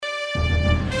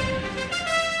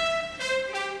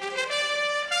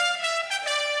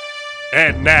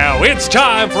And now it's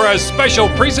time for a special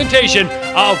presentation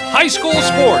of high school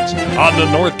sports on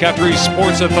the North Country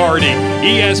Sports Authority,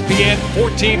 ESPN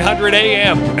 1400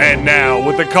 AM. And now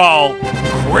with the call,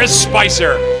 Chris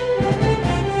Spicer.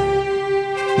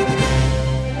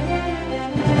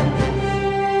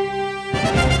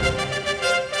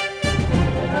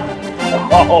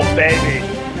 Oh, baby,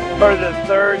 for the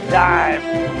third time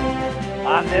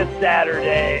on this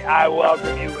Saturday, I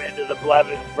welcome you into the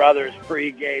Blevins Brothers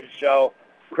pregame show.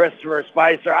 Christopher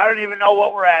Spicer. I don't even know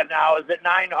what we're at now. Is it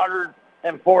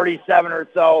 947 or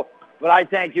so? But I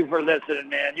thank you for listening,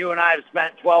 man. You and I have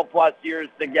spent 12-plus years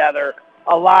together,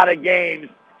 a lot of games.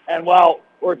 And, well,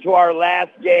 we're to our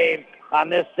last game on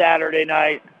this Saturday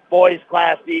night. Boys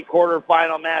Class D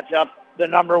quarterfinal matchup. The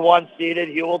number 1 seeded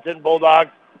Heuvelton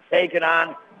Bulldogs taking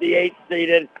on the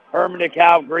 8th-seeded Hermon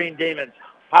Dekalb Green Demons.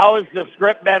 How has the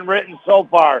script been written so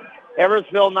far?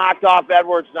 Harrisville knocked off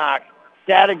Edwards Knox.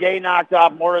 Chattagay knocked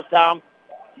off Morristown.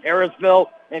 Harrisville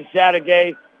and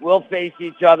Chattagay will face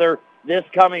each other this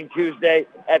coming Tuesday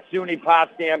at SUNY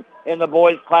Potsdam in the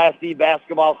boys Class D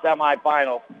basketball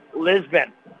semifinals.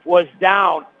 Lisbon was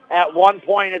down at 1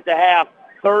 point at the half,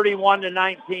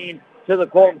 31-19 to the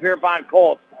Colton Pierpont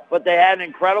Colts. But they had an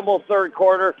incredible third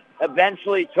quarter,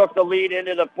 eventually took the lead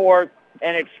into the fourth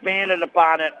and expanded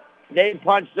upon it. They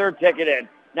punched their ticket in.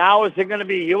 Now is it going to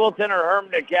be Heuvelton or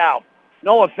Hermon Dekalb?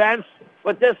 No offense,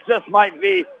 but this just might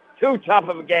be too tough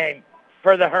of a game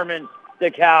for the Hermon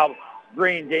Dekalb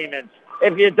Green Demons.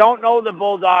 If you don't know the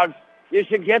Bulldogs, you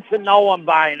should get to know them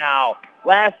by now.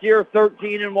 Last year,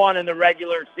 13-1 in the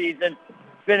regular season,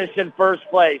 finished in first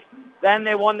place. Then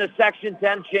they won the Section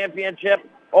 10 championship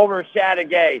over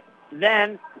Chattagay.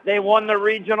 Then they won the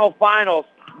regional finals,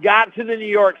 got to the New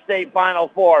York State Final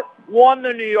Four, won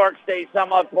the New York State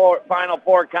Final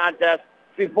Four contest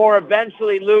before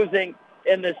eventually losing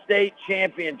in the state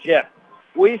championship.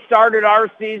 We started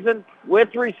our season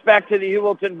with respect to the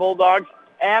Heuvelton Bulldogs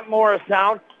at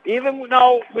Morristown, even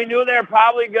though we knew they were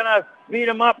probably going to beat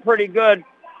them up pretty good,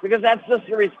 because that's just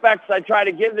the respects I try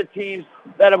to give the teams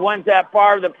that have went that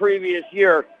far the previous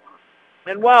year.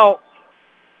 And, well,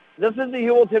 this is the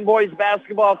Heuvelton boys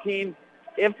basketball team.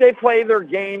 If they play their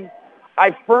game,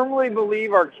 I firmly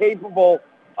believe are capable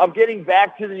of getting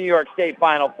back to the New York State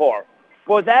Final Four.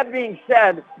 But with that being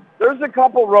said, there's a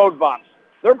couple road bumps.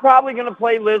 They're probably going to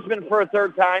play Lisbon for a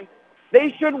third time.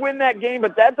 They should win that game,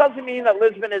 but that doesn't mean that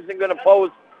Lisbon isn't going to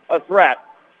pose a threat.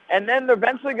 And then they're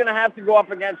eventually going to have to go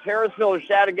up against Harrisville or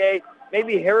Chattagay,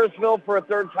 maybe Harrisville for a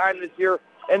third time this year,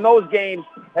 and those games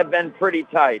have been pretty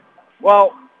tight.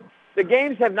 Well, the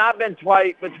games have not been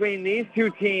tight between these two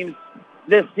teams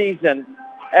this season,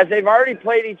 as they've already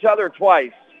played each other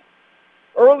twice.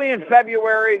 Early in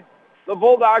February, the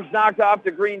Bulldogs knocked off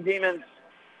the Green Demons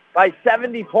by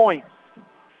 70 points,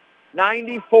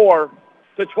 94-24.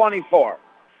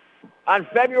 On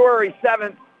February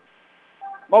 7th,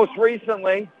 most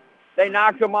recently, they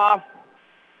knocked them off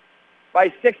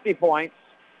by 60 points,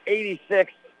 86-26.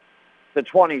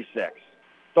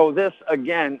 So this,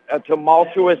 again, a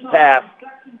tumultuous task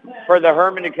for the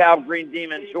Hermon Dekalb Green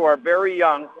Demons, who are very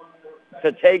young,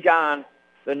 to take on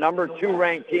the number 2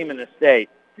 ranked team in the state.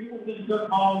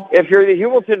 If you're the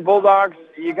Heuvelton Bulldogs,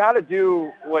 you got to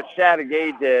do what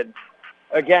Chattagay did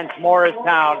against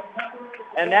Morristown,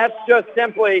 and that's just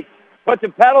simply put the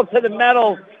pedal to the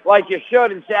metal like you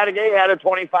should, and Chattagay had a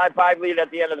 25-5 lead at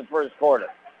the end of the first quarter.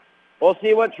 We'll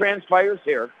see what transpires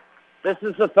here. This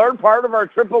is the third part of our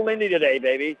Triple Lindy today,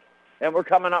 baby, and we're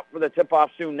coming up for the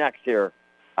tip-off soon next here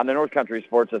on the North Country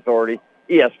Sports Authority,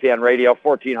 ESPN Radio,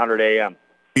 1400 AM.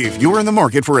 If you're in the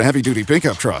market for a heavy-duty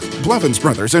pickup truck, Blevins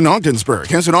Brothers in Ogdensburg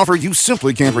has an offer you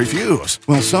simply can't refuse.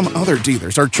 While some other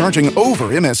dealers are charging over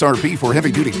MSRP for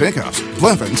heavy-duty pickups,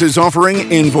 Blevins is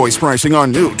offering invoice pricing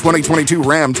on new 2022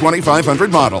 Ram 2500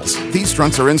 models. These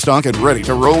trucks are in stock and ready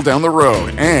to roll down the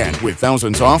road. And with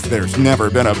thousands off, there's never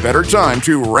been a better time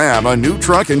to ram a new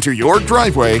truck into your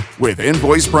driveway with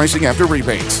invoice pricing after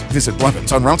rebates. Visit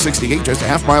Blevins on Route 68, just a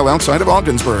half mile outside of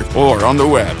Ogdensburg, or on the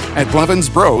web at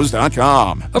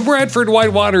blevinsbros.com. A Bradford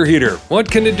white water heater.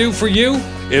 What can it do for you?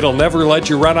 It'll never let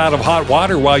you run out of hot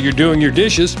water while you're doing your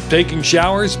dishes, taking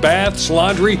showers, baths,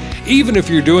 laundry, even if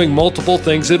you're doing multiple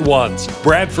things at once.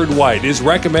 Bradford White is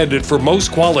recommended for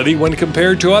most quality when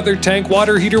compared to other tank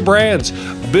water heater brands,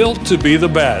 built to be the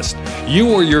best.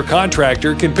 You or your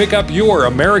contractor can pick up your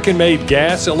American-made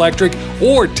gas, electric,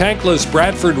 or tankless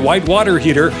Bradford white water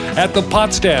heater at the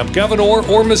Potsdam, Governor,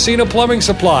 or Messina Plumbing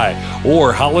Supply,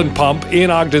 or Holland Pump in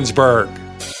Ogdensburg.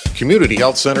 Community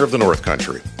Health Center of the North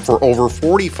Country. For over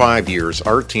 45 years,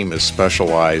 our team has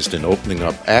specialized in opening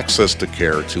up access to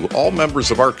care to all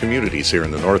members of our communities here in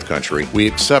the North Country. We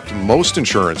accept most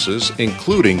insurances,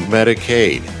 including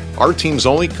Medicaid. Our team's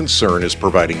only concern is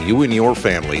providing you and your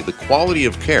family the quality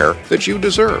of care that you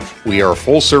deserve. We are a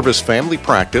full-service family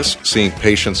practice, seeing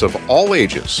patients of all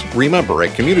ages. Remember,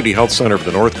 at Community Health Center of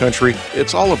the North Country,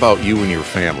 it's all about you and your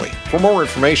family. For more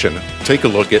information, take a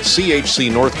look at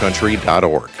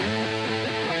chcnorthcountry.org.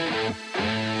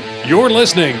 You're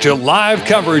listening to live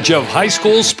coverage of high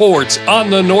school sports on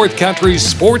the North Country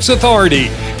Sports Authority,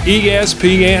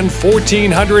 ESPN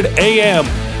 1400 AM.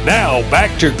 Now,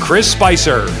 back to Chris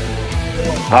Spicer.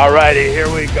 All righty,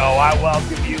 here we go. I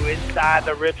welcome you inside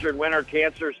the Richard Winter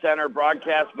Cancer Center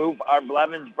broadcast booth, our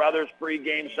Blevins Brothers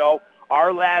pregame show.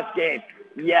 Our last game.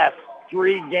 Yes,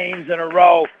 3 games in a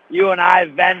row. You and I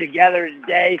have been together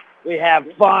today. We have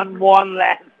fun one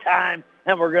last time,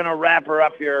 and we're going to wrap her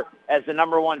up here as the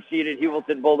number 1 seeded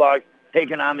Heuvelton Bulldogs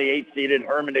taking on the 8 seeded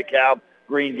Hermon Dekalb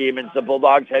Green Demons. The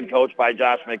Bulldogs head coach by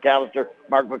Josh McAllister,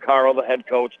 Mark Vaccaro, the head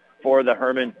coach for the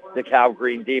Hermon Dekalb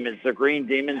Green Demons. The Green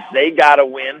Demons, they got to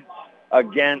win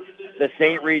against the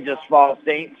St. Regis Falls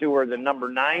Saints, who are the number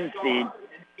 9 seed,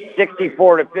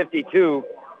 64-52.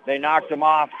 They knocked them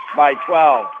off by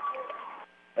 12.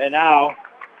 And now,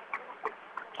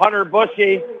 Hunter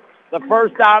Bushy, the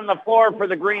first on the floor for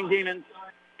the Green Demons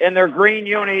in their green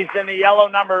unis and the yellow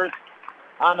numbers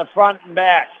on the front and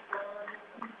back.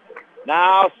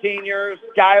 Now, senior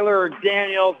Skylar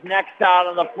Daniels next out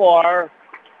on the floor.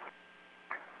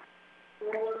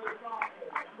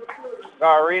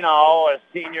 Garino, a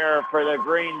senior for the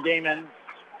Green Demons.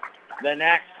 The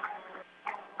next,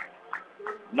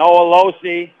 Noah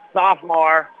Losi,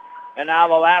 sophomore. And now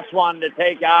the last one to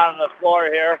take out on the floor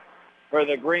here for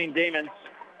the Green Demons.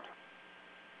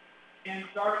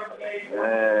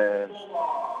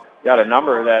 Got a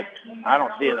number that I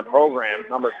don't see in the program,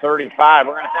 number 35.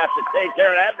 We're going to have to take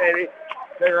care of that, baby.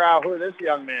 Figure out who this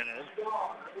young man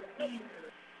is.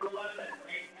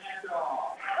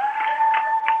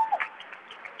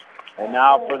 And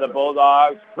now for the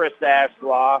Bulldogs, Chris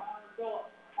Ashlaw,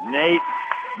 Nate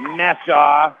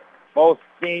Meshaw, both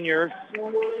seniors.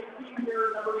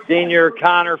 Senior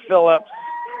Connor Phillips,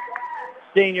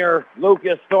 senior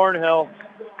Lucas Thornhill,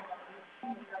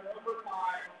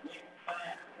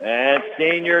 and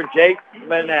senior Jake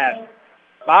Manette.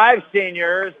 5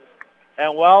 seniors,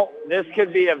 and well, this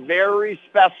could be a very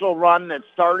special run that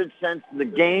started since the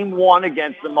game 1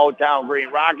 against the Motown Green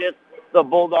Rockets. The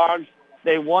Bulldogs,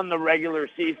 they won the regular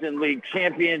season league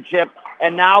championship,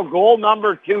 and now goal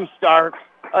number 2 starts,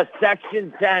 a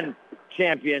Section 10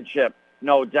 championship.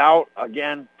 No doubt,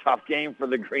 again, tough game for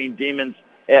the Green Demons.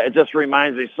 It just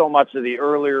reminds me so much of the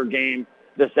earlier game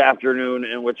this afternoon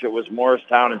in which it was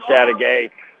Morristown and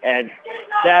Chateaugay. And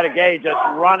Chateaugay just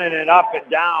running it up and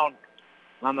down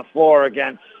on the floor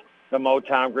against the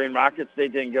Motown Green Rockets. They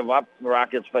didn't give up. The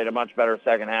Rockets played a much better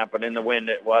second half, but in the win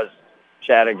it was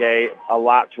Chateaugay a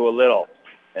lot to a little.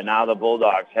 And now the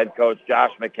Bulldogs, head coach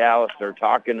Josh McAllister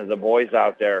talking to the boys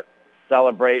out there,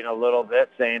 celebrating a little bit,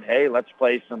 saying, hey, let's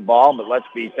play some ball, but let's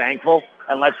be thankful,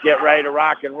 and let's get ready to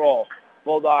rock and roll.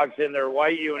 Bulldogs in their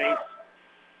white unis.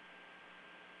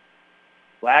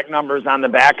 Black numbers on the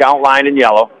back outlined in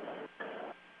yellow.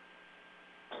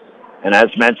 And as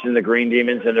mentioned, the Green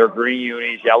Demons in their green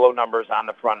unis, yellow numbers on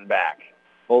the front and back.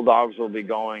 Bulldogs will be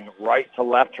going right to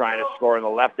left, trying to score in the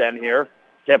left end here.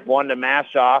 Tip 1 to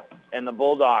Mashaw and the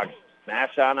Bulldogs.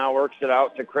 Mashaw now works it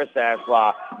out to Chris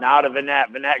Aslaw. Now to Vanette.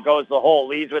 Vanette goes the hole,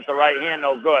 leads with the right hand,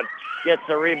 no good. Gets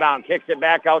the rebound, kicks it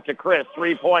back out to Chris.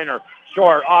 3-pointer,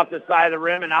 short, off the side of the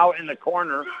rim and out in the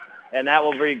corner. And that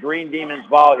will be Green Demons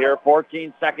ball here.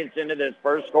 14 seconds into this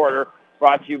first quarter.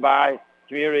 Brought to you by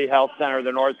Community Health Center of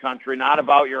the North Country. Not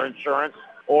about your insurance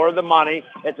or the money.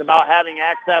 It's about having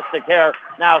access to care.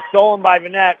 Now stolen by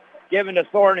Vanette, given to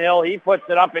Thornhill. He puts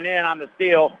it up and in on the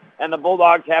steal. And the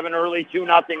Bulldogs have an early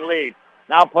 2-0 lead.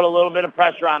 Now put a little bit of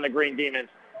pressure on the Green Demons.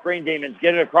 Green Demons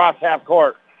get it across half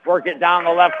court. Work it down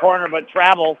the left corner, but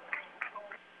travel.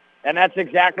 And that's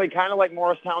exactly kind of like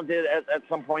Morristown did at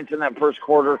some points in that first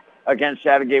quarter against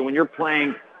Chateaugay. When you're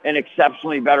playing an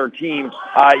exceptionally better team,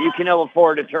 you can ill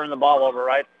afford to turn the ball over,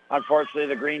 right? Unfortunately,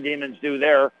 the Green Demons do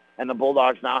there, and the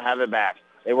Bulldogs now have it back.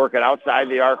 They work it outside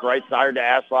the arc, right side to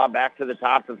Aslaw, back to the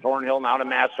top to Thornhill, now to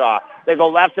Mashaw. They go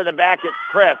left to the back. It's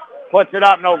Chris. Puts it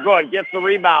up, no good. Gets the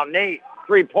rebound. Nate,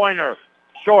 3-pointer,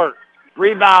 short.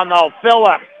 Rebound, though.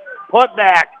 Phillips, put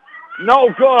back,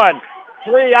 no good.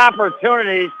 3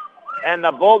 opportunities, and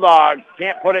the Bulldogs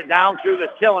can't put it down through the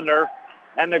cylinder,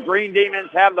 and the Green Demons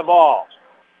have the ball.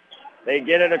 They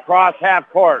get it across half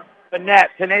court. Bennett,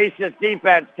 tenacious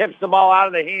defense, tips the ball out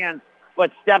of the hands,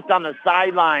 but stepped on the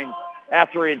sideline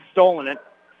after he had stolen it.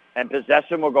 And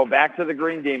possession will go back to the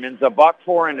Green Demons. A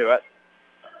 $1.04 into it.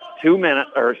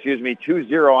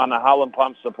 2-0 on the Howland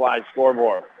Pump Supply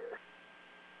scoreboard.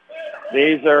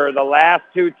 These are the last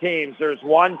two teams. There's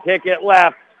one ticket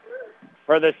left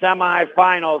for the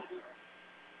semifinals.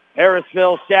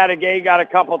 Harrisville, Chateaugay got a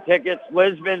couple tickets.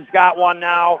 Lisbon's got one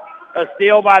now. A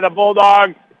steal by the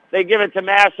Bulldogs. They give it to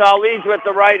Mashaw. Leads with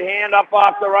the right hand up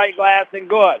off the right glass and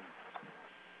good.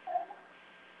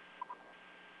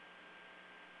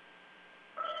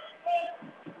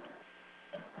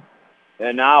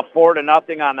 And now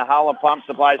 4-0 on the Howland Pump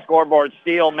Supply scoreboard.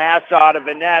 Steal, Mashaw to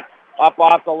Vanette. Up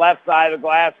off the left side of the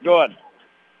glass, good.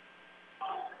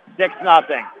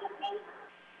 6-0.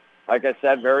 Like I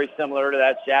said, very similar to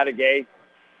that Chateaugay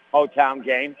O-Town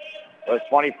game. It was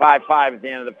 25-5 at the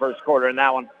end of the first quarter in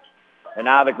that one. And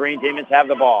now the Green Demons have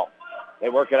the ball. They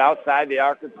work it outside the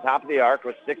arc at the top of the arc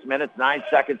with 6 minutes, 9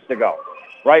 seconds to go.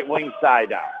 Right wing side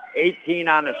down. 18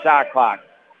 on the shot clock.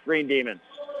 Green Demons.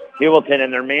 Heuvelton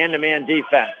in their man-to-man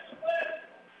defense.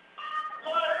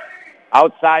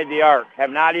 Outside the arc. Have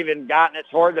not even gotten it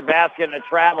toward the basket in the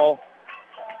travel.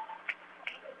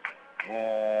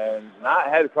 And not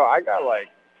head coach. I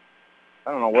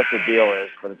don't know what the deal is,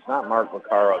 but it's not Mark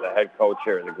Vaccaro, the head coach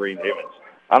here of the Green Demons.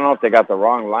 I don't know if they got the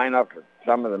wrong lineup or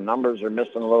some of the numbers are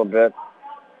missing a little bit,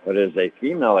 but it is a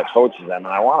female that coaches them,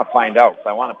 and I want to find out because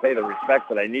I want to pay the respect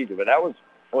that I need to. But that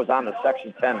was on the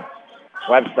Section 10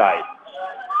 website.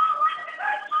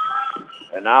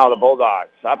 And now the Bulldogs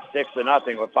up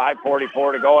 6-0 with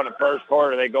 5:44 to go in the first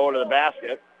quarter. They go to the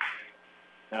basket.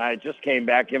 And I just came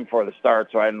back in for the start,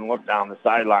 so I didn't look down the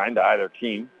sideline to either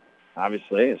team.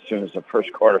 Obviously, as soon as the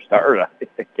first quarter started,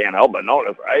 I can't help but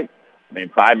notice, right?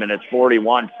 5 minutes,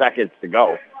 41 seconds to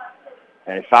go.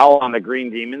 And a foul on the Green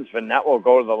Demons. Vanette will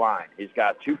go to the line. He's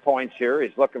got 2 points here.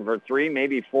 He's looking for 3,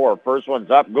 maybe 4. First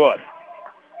one's up, good.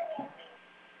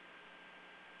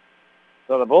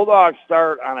 So the Bulldogs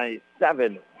start on a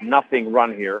 7-0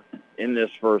 run here in this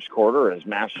first quarter as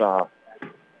Vanette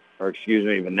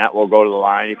will go to the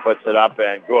line. He puts it up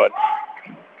and good.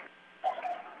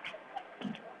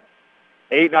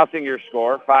 8-0 your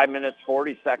score. 5 minutes,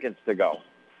 40 seconds to go.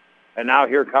 And now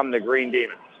here come the Green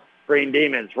Demons. Green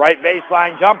Demons, right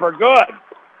baseline jumper, good.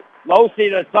 Losey,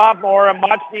 the sophomore, a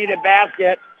much-needed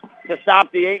basket to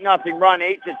stop the 8-0 run.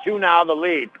 8-2 now the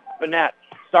lead. Vanette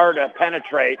started to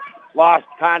penetrate. Lost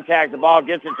contact. The ball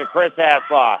gets it to Chris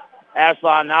Aslaw.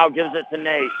 Aslaw now gives it to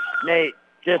Nate. Nate,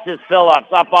 just as Phillips,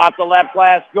 up off the left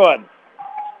glass, good.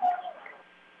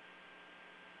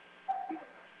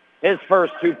 His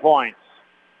first 2 points.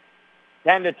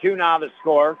 10-2 now the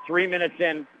score. 3 minutes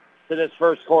in to this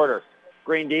first quarter.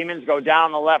 Green Demons go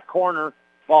down the left corner.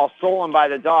 Ball stolen by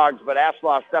the Dogs, but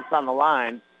Aslaw steps on the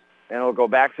line, and it'll go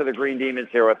back to the Green Demons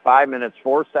here with 5 minutes,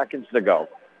 4 seconds to go.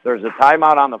 There's a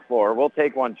timeout on the floor. We'll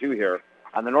take one, too, here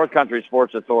on the North Country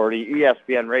Sports Authority,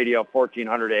 ESPN Radio,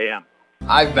 1400 AM.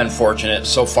 I've been fortunate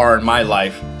so far in my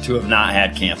life to have not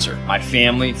had cancer. My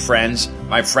family,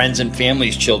 my friends and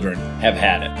family's children have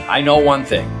had it. I know one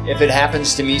thing. If it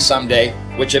happens to me someday,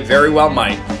 which it very well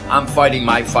might, I'm fighting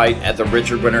my fight at the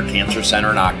Richard Winter Cancer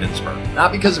Center in Ogdensburg.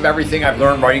 Not because of everything I've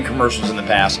learned writing commercials in the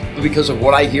past, but because of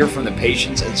what I hear from the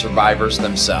patients and survivors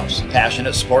themselves.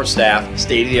 Passionate support staff,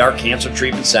 state-of-the-art cancer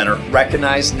treatment center,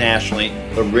 recognized nationally,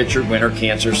 the Richard Winter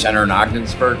Cancer Center in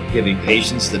Ogdensburg, giving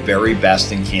patients the very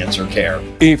best in cancer care.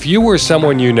 If you or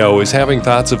someone you know is having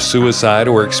thoughts of suicide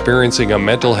or experiencing a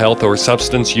mental health or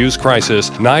substance use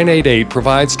crisis, 988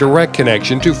 provides direct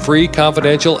connection to free,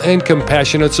 confidential, and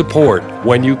compassionate support.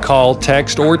 When you call,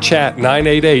 text, or chat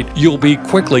 988, you'll be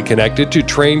quickly connected to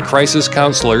trained crisis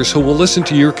counselors who will listen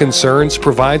to your concerns,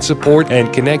 provide support,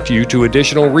 and connect you to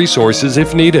additional resources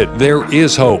if needed. There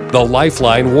is hope. The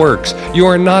Lifeline works. You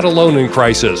are not alone in crisis.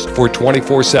 For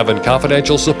 24/7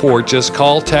 confidential support, just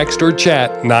call, text, or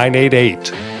chat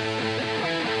 988.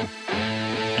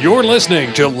 You're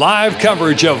listening to live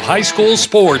coverage of high school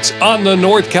sports on the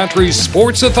North Country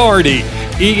Sports Authority,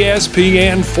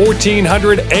 ESPN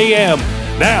 1400 AM.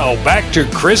 Now back to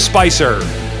Chris Spicer.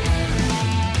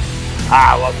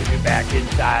 Welcome you back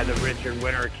inside the Richard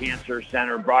Winter Cancer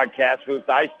Center broadcast booth.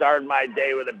 I started my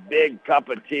day with a big cup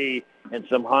of tea and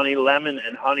some honey lemon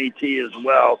and honey tea as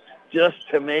well, just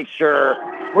to make sure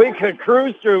we could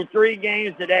cruise through 3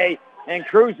 games today and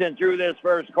cruising through this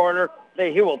first quarter. The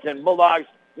Heuvelton Bulldogs,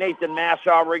 Nathan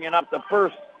Mashaw bringing up the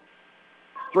first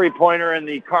three-pointer in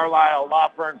the Carlisle Law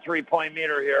Firm three-point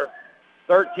meter here.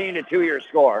 13-2 your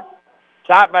score.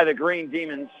 Shot by the Green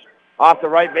Demons off the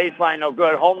right baseline, no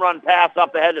good. Home run pass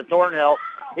up ahead to Thornhill.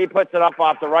 He puts it up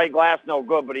off the right glass, no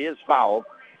good, but he is fouled.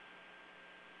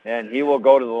 And he will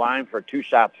go to the line for 2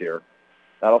 shots here.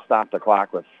 That'll stop the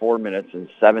clock with 4 minutes and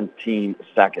 17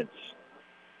 seconds.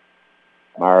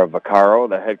 Mara Vaccaro,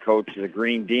 the head coach of the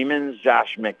Green Demons.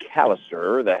 Josh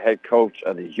McAllister, the head coach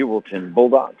of the Heuvelton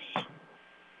Bulldogs.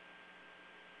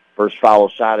 First foul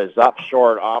shot is up,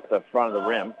 short, off the front of the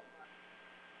rim.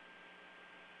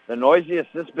 The noisiest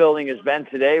this building has been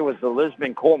today was the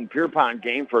Lisbon-Colton-Pierpont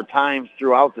game for times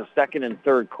throughout the second and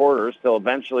third quarters till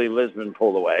eventually Lisbon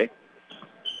pulled away.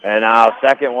 And now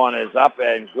second one is up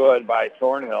and good by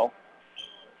Thornhill.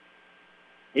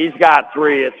 He's got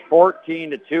 3. It's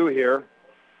 14-2 here.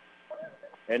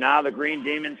 And now the Green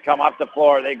Demons come up the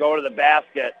floor. They go to the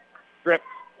basket. Stripped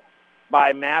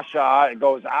by Mashaw. It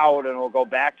goes out and will go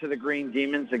back to the Green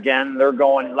Demons again. They're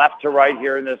going left to right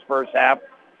here in this first half,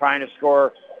 trying to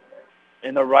score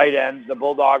in the right end. The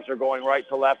Bulldogs are going right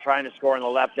to left, trying to score in the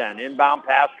left end. Inbound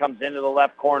pass comes into the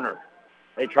left corner.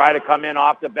 They try to come in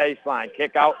off the baseline.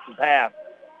 Kick out to pass.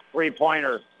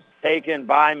 Three-pointer taken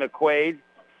by McQuaid.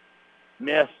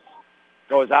 Missed.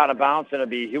 Goes out of bounds, and it'll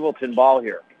be Heuvelton ball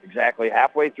here. Exactly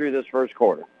halfway through this first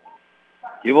quarter.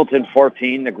 Heuvelton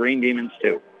 14, the Green Demons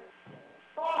 2.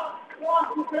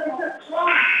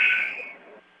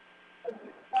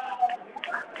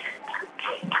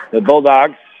 The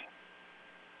Bulldogs,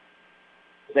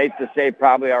 safe to say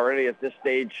probably already at this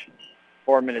stage,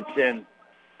 4 minutes in,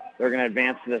 they're going to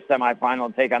advance to the semifinal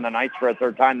and take on the Knights for a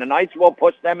third time. The Knights will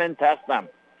push them and test them.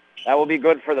 That will be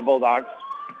good for the Bulldogs.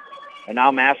 And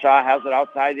now Mashaw has it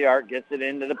outside the arc, gets it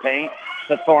into the paint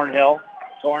to Thornhill.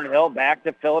 Thornhill back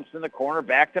to Phillips in the corner,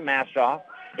 back to Mashaw.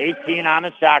 18 on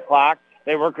the shot clock.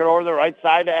 They work it over the right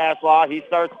side to Aslaw. He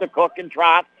starts to cook and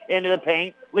trot into the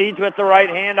paint. Leads with the right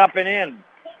hand up and in.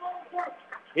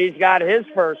 He's got his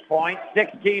first point,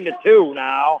 16-2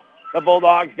 now. The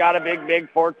Bulldogs got a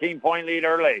big 14-point lead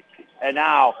early. And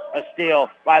now a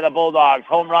steal by the Bulldogs.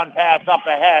 Home run pass up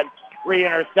ahead.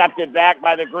 Re-intercepted back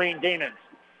by the Green Demons.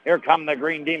 Here come the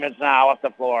Green Demons now up the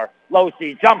floor.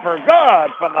 Losey, jumper,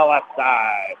 good from the left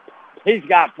side. He's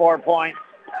got 4 points,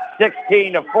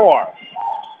 16-4.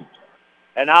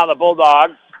 And now the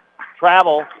Bulldogs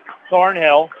travel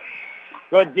Thornhill.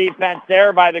 Good defense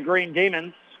there by the Green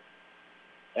Demons.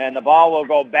 And the ball will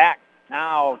go back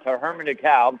now to Hermon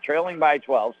Dekalb, trailing by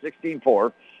 12,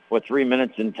 16-4, with 3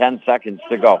 minutes and 10 seconds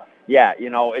to go. Yeah, you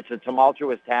know, it's a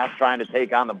tumultuous task trying to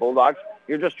take on the Bulldogs.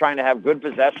 You're just trying to have good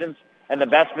possessions, and the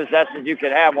best possessions you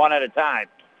can have one at a time.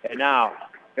 And now,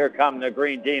 here come the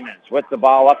Green Demons with the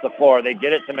ball up the floor. They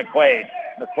get it to McQuaid.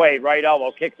 McQuaid, right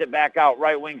elbow, kicks it back out,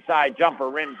 right wing side, jumper,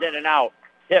 rims in and out.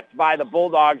 Tipped by the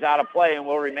Bulldogs out of play and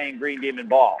will remain Green Demon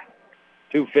ball.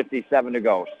 2:57 to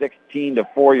go,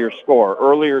 16-4 your score.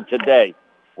 Earlier today,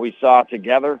 we saw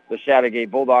together the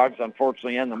Chattagate Bulldogs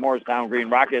unfortunately end the Morristown Green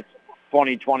Rockets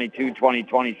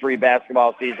 2022-2023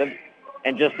 basketball season.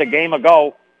 And just a game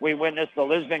ago, we witnessed the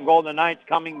Lisbon Golden Knights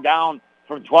coming down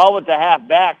from 12 at the half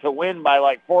back to win by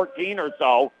like 14 or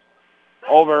so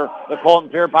over the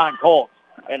Colton-Pierpont Colts.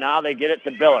 And now they get it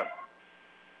to Biller.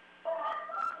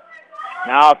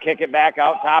 Now kick it back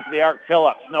out top of the arc.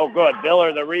 Phillips, no good.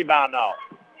 Biller the rebound though.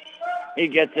 He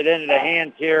gets it into the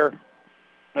hands here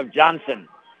of Johnson.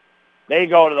 They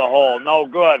go to the hole, no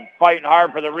good. Fighting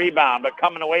hard for the rebound, but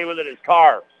coming away with it is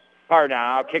Carr. Carr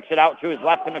now kicks it out to his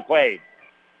left to McQuaid.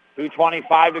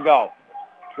 2:25 to go.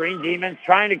 Green Demons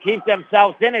trying to keep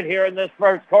themselves in it here in this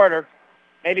first quarter.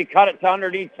 Maybe cut it to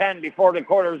underneath 10 before the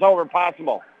quarter is over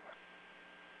possible.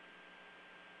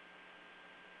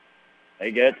 They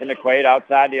get it to McQuaid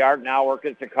outside the arc. Now work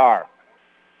it to Carr.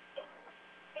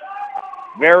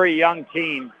 Very young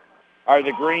team are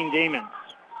the Green Demons.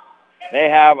 They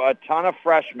have a ton of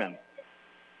freshmen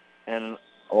and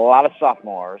a lot of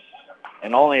sophomores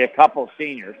and only a couple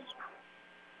seniors.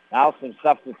 Now some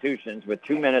substitutions with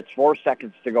 2 minutes, 4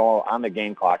 seconds to go on the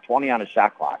game clock, 20 on the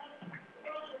shot clock.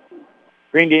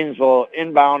 Green Demons will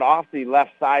inbound off the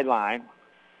left sideline.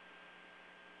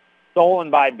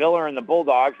 Stolen by Biller and the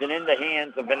Bulldogs and in the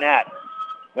hands of Vanette.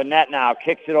 Vanette now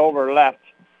kicks it over left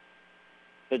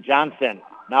to Johnson.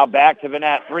 Now back to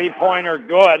Vanette. Three-pointer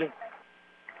good.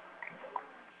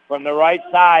 From the right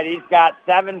side, he's got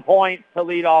 7 points to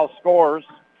lead all scorers.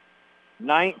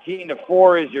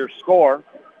 19-4 is your score.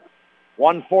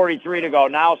 1:43 to go.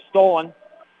 Now stolen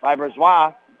by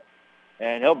Bourgeois.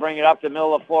 And he'll bring it up the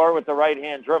middle of the floor with the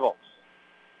right-hand dribble.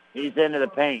 He's into the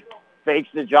paint. Fakes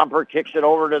the jumper, kicks it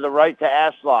over to the right to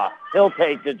Aslaw. He'll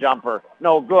take the jumper.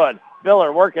 No good.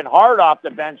 Biller working hard off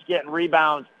the bench, getting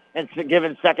rebounds and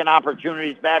giving second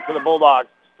opportunities back to the Bulldogs.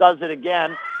 Does it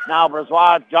again. Now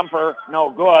Bourgeois jumper, no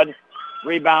good.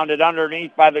 Rebounded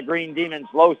underneath by the Green Demons.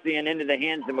 Losey and into the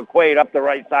hands of McQuaid up the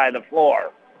right side of the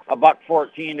floor.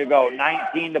 $1:14 to go.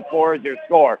 19-4 is your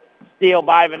score. Steal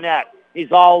by Vanette.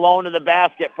 He's all alone to the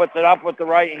basket. Puts it up with the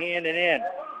right hand and in.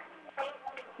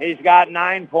 He's got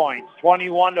 9 points.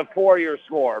 21-4 your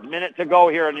score. Minute to go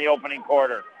here in the opening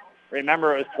quarter.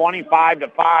 Remember, it was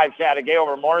 25-5 Chateauguay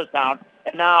over Morristown.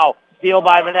 And now, steal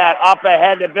by Vanette. Up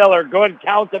ahead to Biller. Good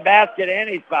count the basket, and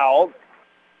he's fouled.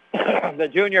 The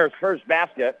junior's first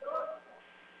basket.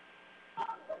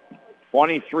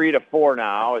 23-4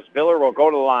 now as Biller will go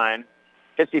to the line.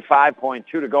 55.2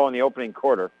 to go in the opening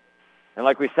quarter. And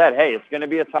like we said, hey, it's going to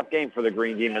be a tough game for the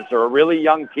Green Demons. They're a really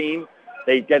young team.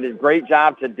 They did a great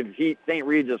job to defeat St.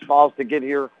 Regis Falls to get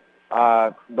here.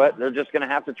 But they're just going to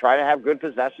have to try to have good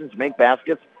possessions, make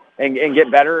baskets, and get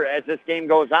better as this game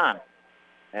goes on.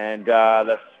 And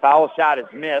the foul shot is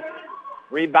missed.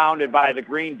 Rebounded by the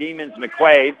Green Demons,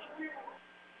 McQuaid.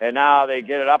 And now they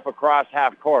get it up across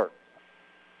half court.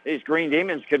 These Green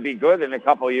Demons could be good in a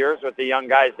couple of years with the young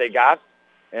guys they got.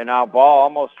 And now ball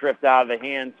almost stripped out of the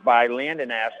hands by Landon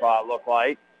Ashlaw, it looked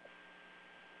like.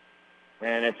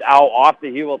 And it's out off the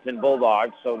Heuvelton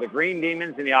Bulldogs. So the Green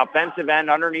Demons in the offensive end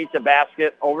underneath the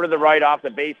basket, over to the right off the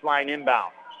baseline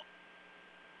inbound.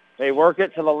 They work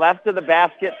it to the left of the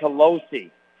basket to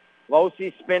Losey.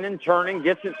 Losey spinning, turning,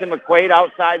 gets it to McQuaid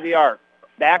outside the arc.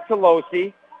 Back to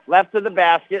Losey, left of the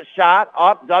basket, shot,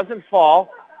 up, doesn't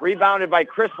fall. Rebounded by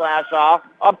Chris Lashoff,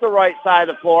 up the right side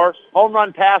of the floor. Home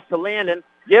run pass to Landon,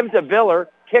 give to Biller,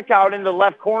 kick out into the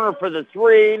left corner for the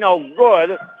three, no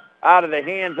good. Out of the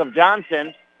hands of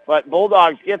Johnson, but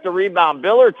Bulldogs get the rebound.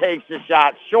 Biller takes the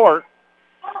shot short.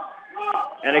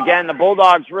 And again, the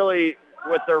Bulldogs really,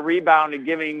 with their rebound and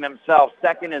giving themselves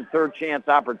second and third chance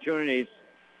opportunities.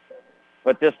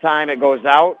 But this time it goes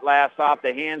out, last off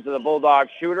the hands of the Bulldog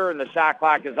shooter, and the shot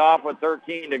clock is off with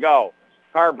 13 to go.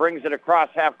 Carr brings it across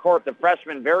half court. The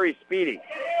freshman very speedy.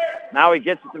 Now he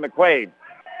gets it to McQuaid.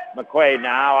 McQuaid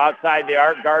now outside the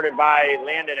arc, guarded by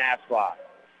Landon Asklaw.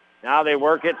 Now they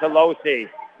work it to Losey.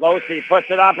 Losey puts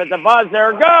it up at the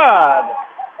buzzer. Good.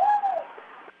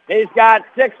 He's got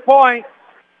 6 points.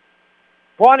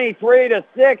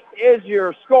 23-6 is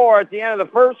your score at the end of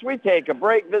the first. We take a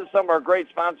break, visit some of our great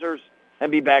sponsors,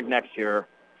 and be back next year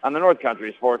on the North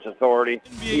Country Sports Authority,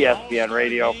 ESPN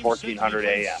Radio, 1400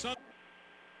 AM.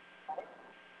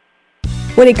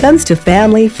 When it comes to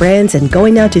family, friends, and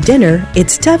going out to dinner,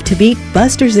 it's tough to beat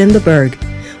Buster's in the Berg.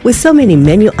 With so many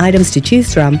menu items to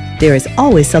choose from, there is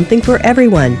always something for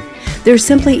everyone. There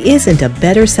simply isn't a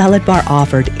better salad bar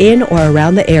offered in or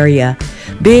around the area.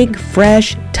 Big,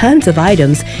 fresh, tons of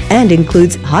items, and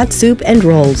includes hot soup and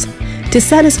rolls. To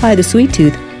satisfy the sweet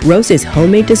tooth, Rose's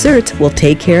homemade desserts will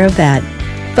take care of that.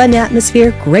 Fun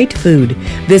atmosphere, great food.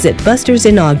 Visit Buster's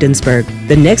in Ogdensburg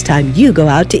the next time you go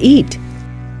out to eat.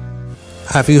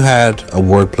 Have you had a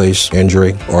workplace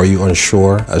injury? Or are you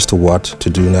unsure as to what to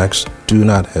do next? Do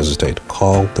not hesitate.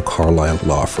 Call the Carlisle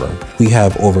Law Firm. We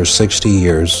have over 60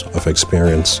 years of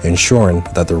experience ensuring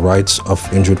that the rights of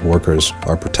injured workers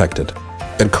are protected.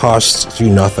 It costs you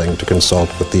nothing to consult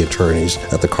with the attorneys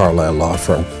at the Carlisle Law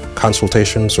Firm.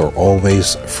 Consultations are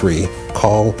always free.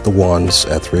 Call the ones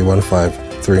at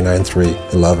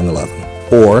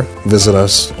 315-393-1111 or visit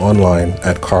us online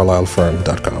at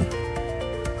carlislefirm.com.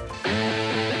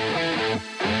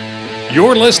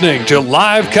 You're listening to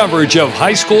live coverage of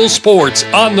high school sports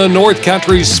on the North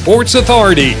Country Sports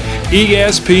Authority,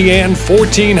 ESPN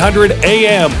 1400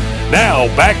 AM. Now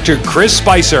back to Chris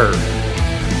Spicer.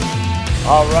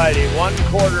 All righty, 1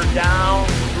 quarter down,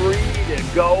 3 to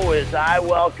go as I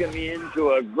welcome you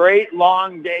into a great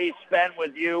long day spent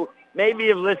with you. Maybe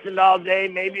you've listened all day.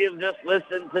 Maybe you've just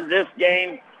listened to this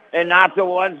game and not the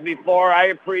ones before. I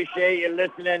appreciate you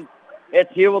listening. It's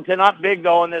Heuvelton up big,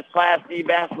 though, in this Class D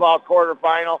basketball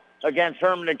quarterfinal against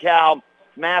Hermon Dekalb.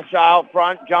 Smash out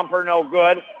front, jumper no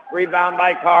good. Rebound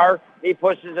by Carr. He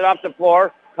pushes it up the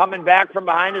floor. Coming back from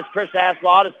behind is Chris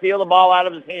Aslaw to steal the ball out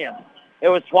of his hands. It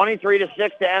was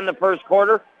 23-6 to end the first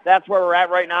quarter. That's where we're at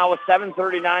right now with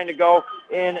 7:39 to go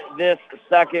in this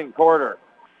second quarter.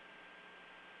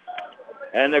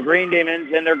 And the Green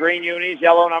Demons in their green unis,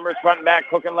 yellow numbers front and back,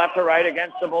 cooking left to right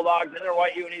against the Bulldogs in their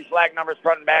white unis, black numbers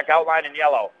front and back, outline in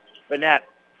yellow. Vanette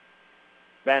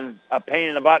been a pain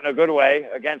in the butt in a good way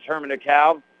against Hermon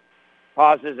Dekalb.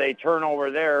 Causes a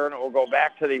turnover there, and it will go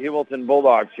back to the Heuvelton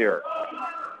Bulldogs here.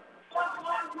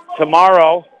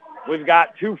 Tomorrow, we've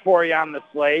got 2 for you on the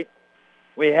slate.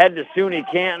 We head to SUNY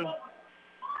Canton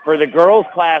for the girls'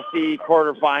 Class D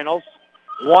quarterfinals,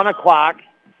 1 o'clock.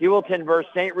 Heuvelton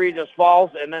versus St. Regis Falls,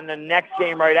 and then the next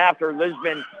game right after,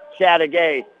 Lisbon,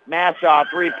 Chateauguay. Mashaw,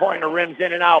 three-pointer, rims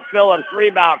in and out. Phillips,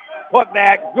 rebound, put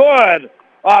back, good,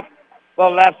 up the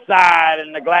left side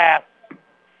in the glass.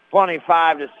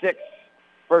 25-6.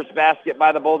 First basket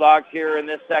by the Bulldogs here in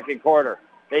this second quarter.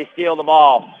 They steal the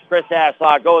ball. Chris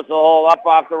Ashlock goes to the hole, up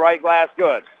off the right glass,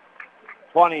 good.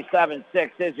 27-6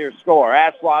 is your score.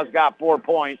 Ashlaw's got 4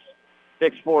 points,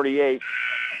 6:48.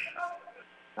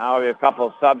 Now we have a couple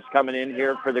of subs coming in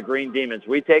here for the Green Demons.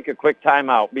 We take a quick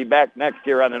timeout. Be back next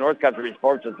year on the North Country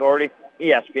Sports Authority,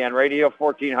 ESPN Radio,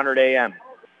 1400 AM.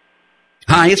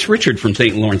 Hi, it's Richard from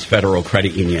St. Lawrence Federal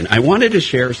Credit Union. I wanted to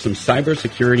share some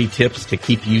cybersecurity tips to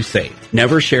keep you safe.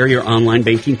 Never share your online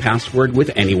banking password with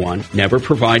anyone. Never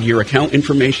provide your account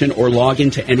information or log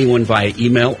into anyone via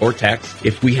email or text.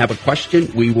 If we have a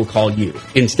question, we will call you.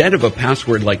 Instead of a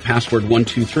password like password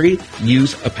 123,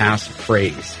 use a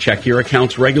passphrase. Check your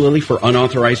accounts regularly for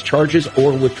unauthorized charges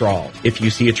or withdrawal. If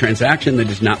you see a transaction that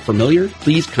is not familiar,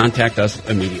 please contact us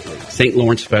immediately. St.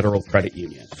 Lawrence Federal Credit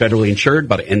Union. Federally insured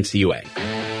by the NCUA.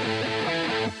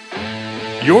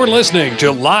 You're listening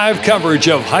to live coverage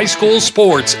of high school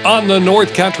sports on the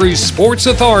North Country Sports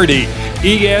Authority,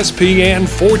 ESPN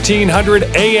 1400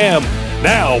 AM.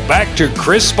 Now back to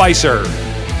Chris Spicer.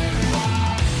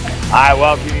 I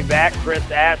welcome you back. Chris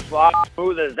Ashlock,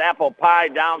 smooth as apple pie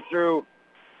down through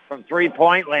from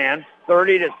three-point land.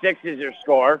 30-6 is your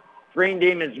score. Green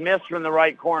Demons missed from the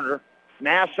right corner.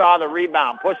 Mashaw the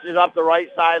rebound, pushes it up the right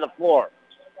side of the floor.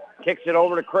 Kicks it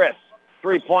over to Chris.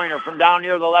 Three-pointer from down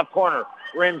near the left corner.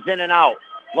 Rims in and out.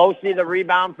 Losey the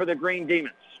rebound for the Green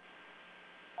Demons.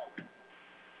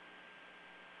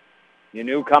 You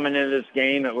knew coming into this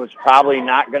game it was probably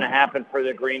not going to happen for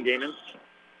the Green Demons.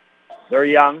 They're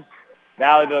young.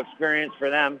 Valuable experience for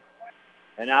them.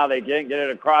 And now they didn't get it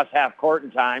across half court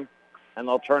in time, and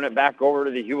they'll turn it back over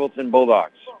to the Heuvelton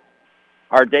Bulldogs.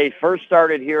 Our day first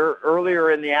started here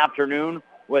earlier in the afternoon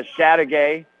with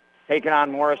Chateauguay taking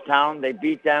on Morristown. They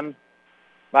beat them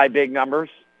by big numbers.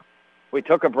 We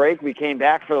took a break. We came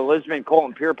back for the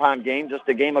Lisbon-Colton-Pierpont game just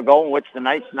a game ago in which the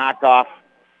Knights knocked off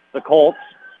the Colts.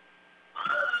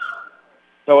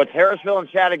 So it's Harrisville and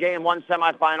Chateauguay in one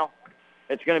semifinal.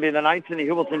 It's going to be the Knights and the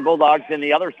Heuvelton Bulldogs in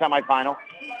the other semifinal.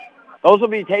 Those will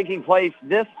be taking place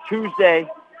this Tuesday.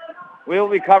 We will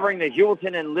be covering the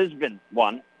Heuvelton and Lisbon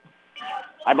one.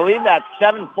 I believe that's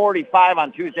 7:45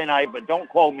 on Tuesday night, but don't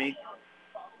quote me.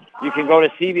 You can go to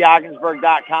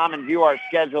cbogginsburg.com and view our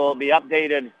schedule. It'll be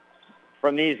updated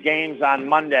from these games on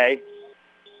Monday.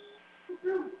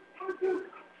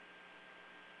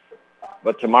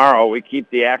 But tomorrow we keep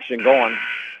the action going.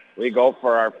 We go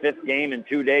for our 5th game in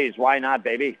 2 days. Why not,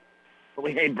 baby?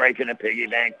 We ain't breaking a piggy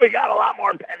bank. We got a lot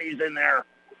more pennies in there.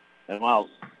 And, well,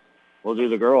 we'll do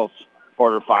the girls'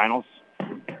 quarterfinals.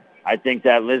 I think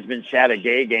that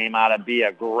Lisbon-Chateauguay game ought to be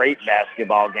a great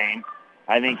basketball game.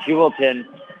 I think Heuvelton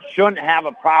shouldn't have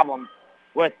a problem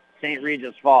with St.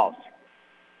 Regis Falls.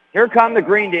 Here come the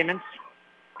Green Demons,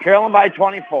 trailing by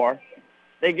 24.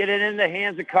 They get it in the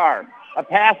hands of Carr. A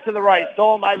pass to the right,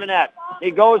 stolen by Vanette.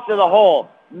 He goes to the hole,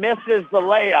 misses the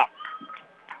layup.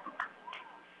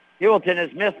 Heuvelton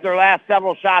has missed their last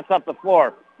several shots up the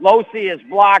floor. Losey is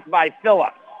blocked by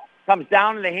Phillips. Comes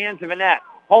down in the hands of Vanette.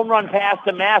 Home run pass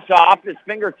to Mashaw off his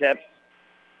fingertips.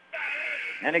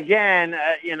 And again,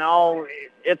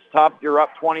 it's tough. You're up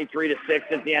 23-6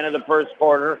 at the end of the first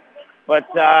quarter. But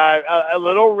a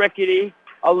little rickety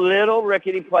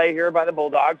play here by the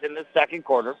Bulldogs in the second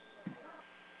quarter.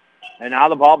 And now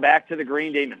the ball back to the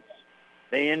Green Demons.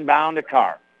 They inbound to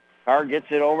Carr. Carr gets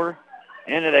it over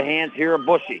into the hands here of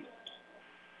Bushy.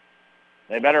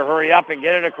 They better hurry up and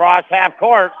get it across half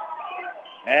court.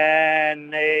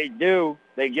 And they do.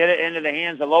 They get it into the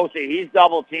hands of Losey. He's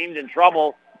double-teamed, in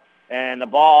trouble. And the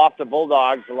ball off the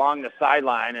Bulldogs along the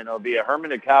sideline. And it'll be a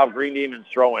Hermon Dekalb Green Demons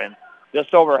throw-in.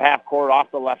 Just over half court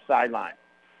off the left sideline.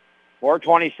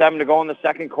 4:27 to go in the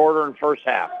second quarter and first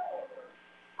half.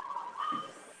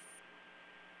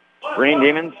 Green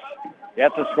Demons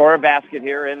get to score a basket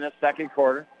here in this second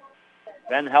quarter.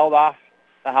 Then held off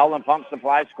the Howland Pump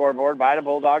Supply scoreboard by the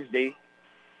Bulldogs D.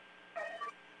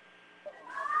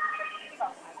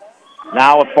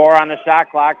 Now with 4 on the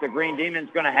shot clock, the Green Demons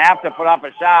going to have to put up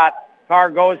a shot. Carr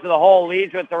goes to the hole,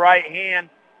 leads with the right hand.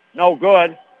 No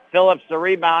good. Phillips the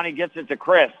rebound. He gets it to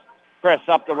Chris. Chris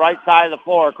up the right side of the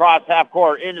floor, across half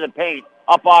court, into the paint,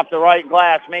 up off the right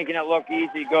glass, making it look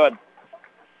easy. Good.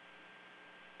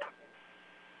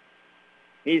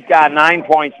 He's got 9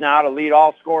 points now to lead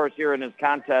all scorers here in this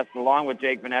contest, along with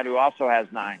Jake Vanette, who also has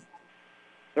 9.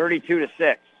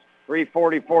 32-6.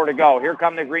 3:44 to go. Here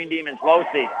come the Green Demons.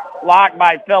 Losey, blocked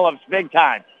by Phillips, big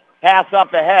time. Pass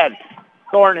up ahead.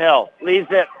 Thornhill leaves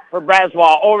it for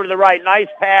Braswell. Over to the right. Nice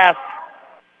pass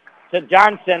to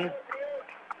Johnson.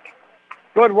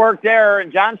 Good work there,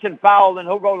 and Johnson fouled, and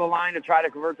he'll go to the line to try to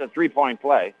convert the three-point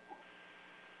play.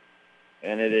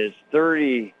 And it is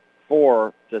 34-6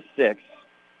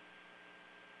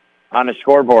 on the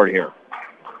scoreboard here.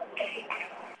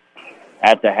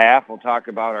 At the half, we'll talk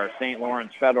about our St.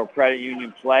 Lawrence Federal Credit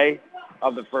Union play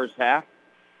of the first half.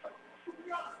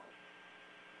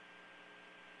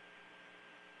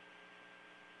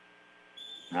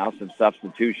 Now some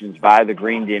substitutions by the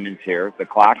Green Demons here. The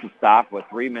clock is stopped with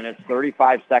 3 minutes,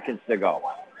 35 seconds to go.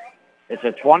 It's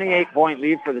a 28-point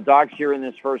lead for the Dogs here in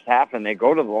this first half, and they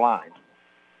go to the line.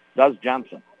 Does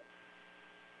Johnson.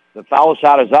 The foul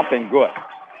shot is up and good.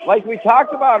 Like we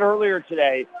talked about earlier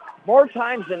today, more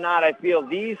times than not, I feel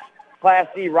these Class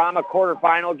C Rama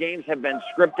quarterfinal games have been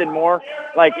scripted more.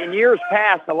 Like in years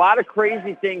past, a lot of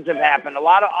crazy things have happened. A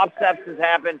lot of upsets has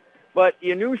happened. But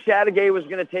you knew Chateaugay was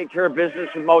going to take care of business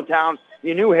with Motown.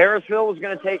 You knew Harrisville was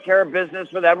going to take care of business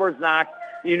with Edwards Knox.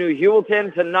 You knew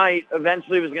Heuvelton tonight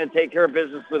eventually was going to take care of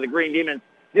business with the Green Demons.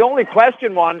 The only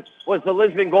question was the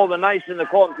Lisbon Golden Knights and the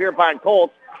Colton Pierpont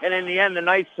Colts. And in the end, the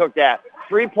Knights took that.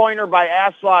 Three-pointer by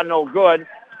Aslaw, no good.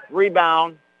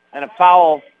 Rebound and a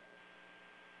foul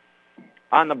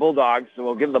on the Bulldogs. So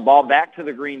we'll give the ball back to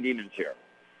the Green Demons here.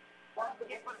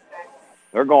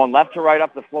 They're going left to right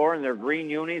up the floor in their green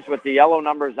unis with the yellow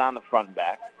numbers on the front and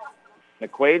back.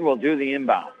 McQuaid will do the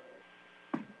inbound.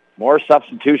 More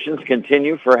substitutions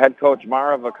continue for head coach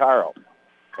Mara Vaccaro.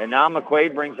 And now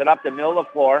McQuaid brings it up the middle of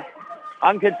the floor.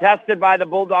 Uncontested by the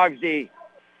Bulldogs D.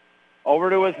 Over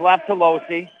to his left to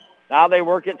Losey. Now they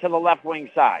work it to the left wing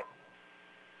side.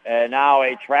 And now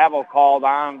a travel called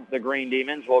on the Green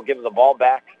Demons. Will give the ball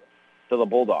back to the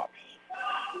Bulldogs.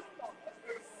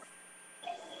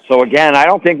 So, again, I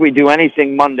don't think we do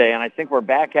anything Monday, and I think we're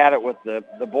back at it with the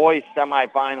boys'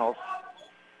 semifinals.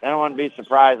 I don't want to be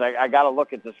surprised. I got to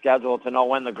look at the schedule to know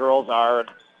when the girls are and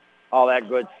all that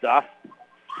good stuff.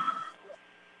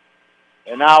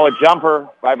 And now a jumper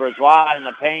by Bourgeois in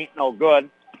the paint, no good.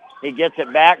 He gets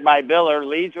it back by Biller,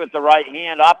 leads with the right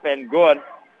hand up and good.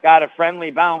 Got a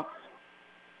friendly bounce.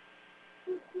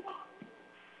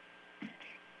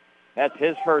 That's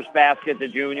his first basket, the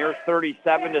junior.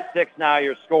 37-6 now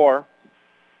your score.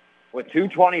 With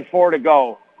 2:24 to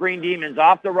go. Green Demons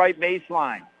off the right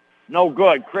baseline. No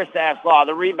good. Chris Aslaw,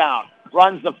 the rebound.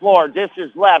 Runs the floor.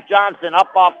 Dishes left. Johnson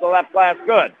up off the left glass.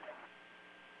 Good.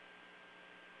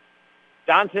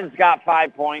 Johnson's got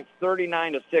 5 points,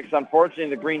 39-6. Unfortunately,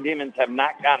 the Green Demons have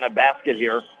not gotten a basket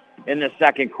here in the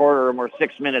second quarter, and we're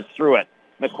 6 minutes through it.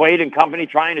 McQuaid and company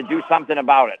trying to do something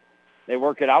about it. They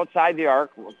work it outside the arc,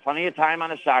 with plenty of time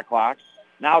on the shot clock.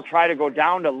 Now try to go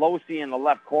down to Losey in the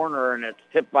left corner, and it's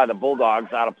tipped by the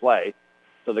Bulldogs out of play.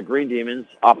 So the Green Demons,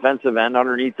 offensive end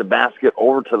underneath the basket,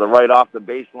 over to the right off the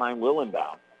baseline, will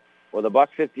inbound. With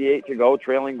 $1:58 to go,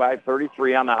 trailing by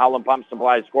 33 on the Howland Pump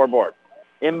Supply scoreboard.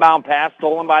 Inbound pass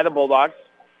stolen by the Bulldogs.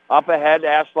 Up ahead,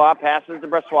 Aslaw passes to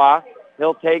Brassois.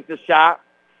 He'll take the shot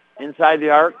inside the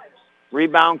arc.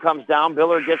 Rebound comes down.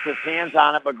 Biller gets his hands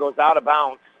on it, but goes out of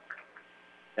bounds.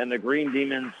 And the Green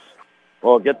Demons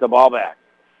will get the ball back.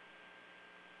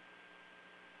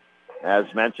 As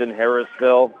mentioned,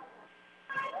 Harrisville,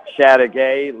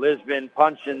 Chateaugay, Lisbon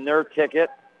punching their ticket.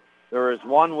 There is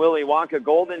one Willy Wonka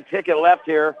golden ticket left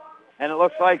here, and it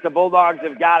looks like the Bulldogs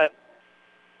have got it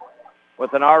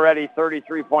with an already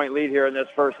 33-point lead here in this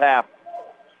first half.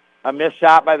 A missed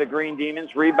shot by the Green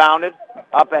Demons, rebounded,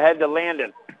 up ahead to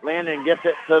Landon. Landon gets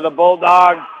it to the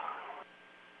Bulldogs.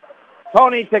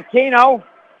 Tony Taquino,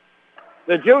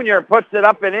 the junior, puts it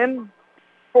up and in.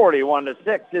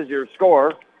 41-6 is your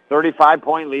score.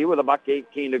 35-point lead with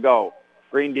 $1:18 to go.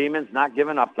 Green Demons not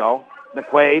giving up, though.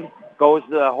 McQuaid goes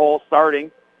to the hole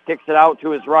starting, kicks it out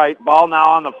to his right. Ball now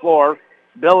on the floor.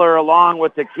 Biller along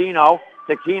with Taquino.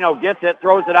 Taquino gets it,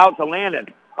 throws it out to Landon.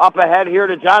 Up ahead here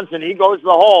to Johnson. He goes to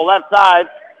the hole, left side.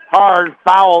 Hard,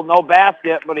 foul, no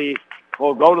basket, but he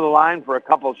will go to the line for a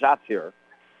couple shots here.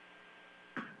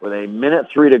 With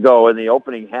 1:03 to go in the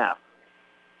opening half.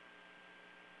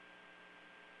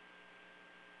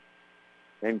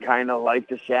 And kind of like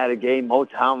the Chateaugay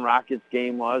Motown Rockets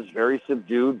game was, very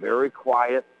subdued, very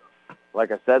quiet.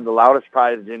 Like I said, the loudest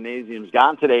probably the gymnasium's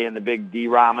gone today in the big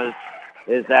D-Ramas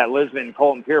is that Lisbon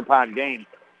Colton Pierpont game.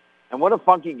 And what a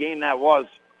funky game that was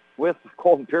with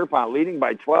Colton Pierpont leading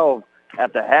by 12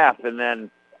 at the half. And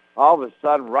then all of a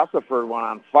sudden, Rutherford went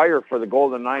on fire for the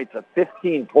Golden Knights, a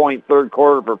 15-point third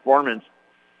quarter performance.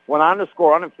 Went on to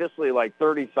score unofficially like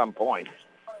 30-some points.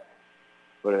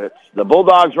 But it's the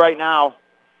Bulldogs right now,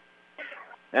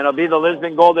 and it'll be the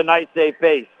Lisbon Golden Knights they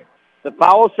face. The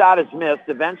foul shot is missed,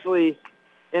 eventually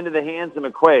into the hands of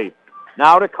McQuaid.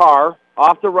 Now to Carr,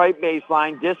 off the right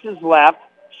baseline, dishes left,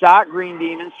 shot Green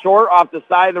Demons, short off the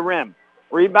side of the rim.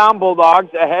 Rebound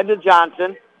Bulldogs, ahead to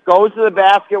Johnson, goes to the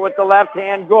basket with the left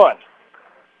hand, good.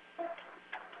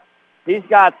 He's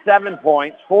got 7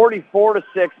 points, 44-6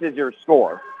 is your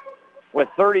score, with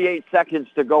 38 seconds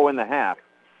to go in the half.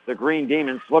 The Green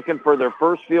Demons looking for their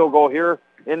first field goal here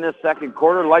in this second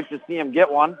quarter. Like to see him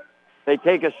get one. They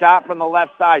take a shot from the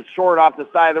left side, short off the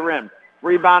side of the rim.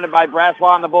 Rebounded by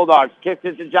Braswell and the Bulldogs. Kicks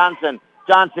it to Johnson.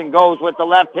 Johnson goes with the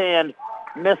left hand,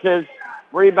 misses.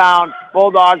 Rebound,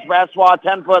 Bulldogs, Braswell,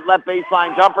 10-foot left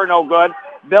baseline jumper, no good.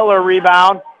 Biller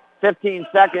rebound, 15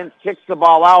 seconds, kicks the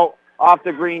ball out off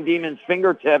the Green Demons'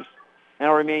 fingertips, and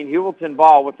it'll remain Heuvelton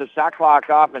ball with the shot clock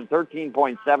off and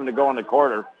 13.7 to go in the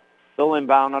quarter. Still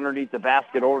inbound underneath the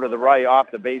basket over to the right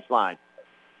off the baseline.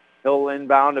 He'll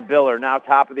inbound to Biller. Now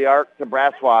top of the arc to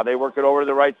Braswell. They work it over to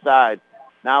the right side.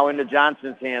 Now into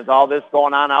Johnson's hands. All this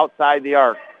going on outside the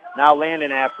arc. Now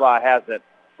Landon Ashlaw has it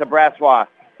to Braswell.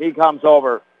 He comes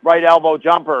over. Right elbow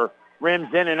jumper.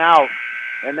 Rims in and out.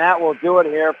 And that will do it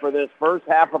here for this first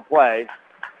half of play.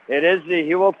 It is the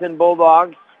Heuvelton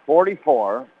Bulldogs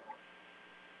 44.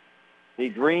 The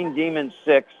Green Demons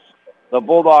 6. The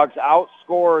Bulldogs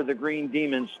outscore the Green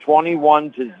Demons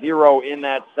 21-0 in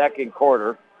that second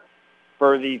quarter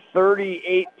for the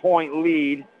 38-point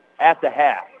lead at the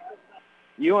half.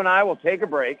 You and I will take a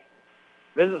break,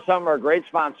 visit some of our great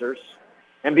sponsors,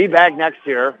 and be back next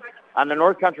year on the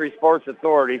North Country Sports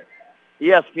Authority,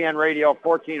 ESPN Radio,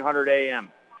 1400 AM.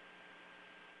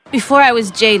 Before I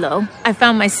was J-Lo, I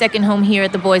found my second home here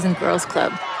at the Boys and Girls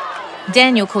Club.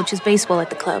 Daniel coaches baseball at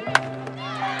the club.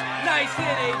 Nice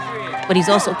hit, Adrian. But he's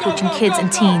also coaching kids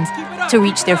and teens to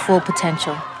reach their full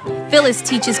potential. Phyllis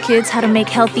teaches kids how to make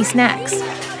healthy snacks,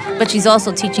 but she's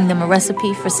also teaching them a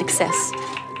recipe for success.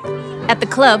 At the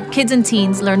club, kids and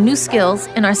teens learn new skills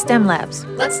in our STEM labs.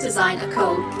 Let's design a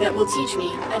code that will teach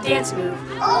me a dance move.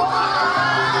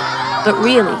 But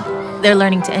really, they're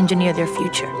learning to engineer their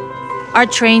future. Our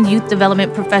trained youth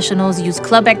development professionals use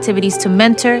club activities to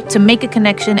mentor, to make a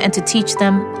connection, and to teach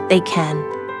them they can.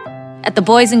 At the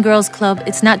Boys and Girls Club,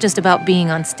 it's not just about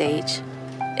being on stage.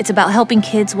 It's about helping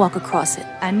kids walk across it.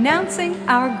 Announcing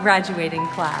our graduating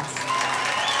class.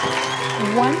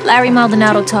 Larry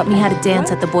Maldonado taught me how to dance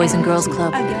at the Boys and Girls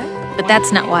Club. But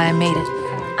that's not why I made it.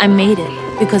 I made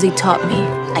it because he taught me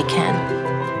I can.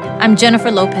 I'm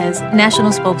Jennifer Lopez,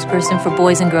 National Spokesperson for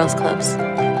Boys and Girls Clubs.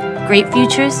 Great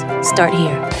futures start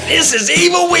here. This is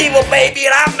Evil Weevil, baby,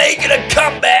 and I'm making a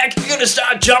comeback. You're gonna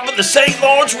start jumping the St.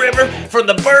 Lawrence River from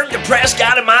the Berg to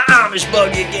Prescott in my Amish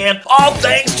buggy again. All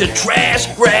thanks to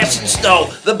trash, grass, and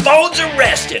snow. The bones are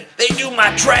rested. They do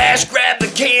my trash, grab the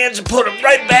cans, and put them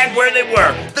right back where they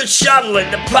were. The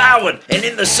shoveling, the plowing, and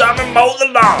in the summer mow the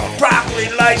lawn. Properly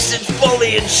licensed,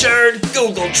 fully insured.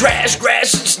 Google trash,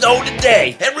 grass, and snow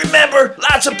today. And remember,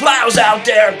 lots of plows out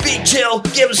there. Be chill,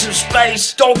 give them some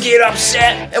space. Don't get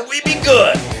upset, and we be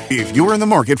good. If you're in the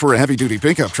market for a heavy-duty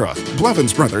pickup truck,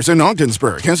 Blevins Brothers in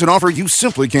Ogdensburg has an offer you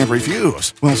simply can't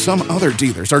refuse. While some other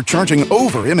dealers are charging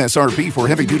over MSRP for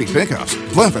heavy-duty pickups,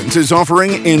 Blevins is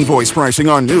offering invoice pricing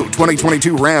on new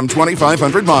 2022 Ram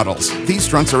 2500 models. These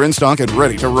trucks are in stock and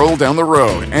ready to roll down the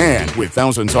road. And with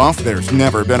thousands off, there's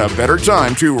never been a better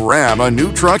time to ram a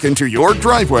new truck into your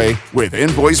driveway with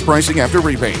invoice pricing after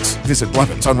rebates. Visit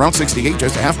Blevins on Route 68,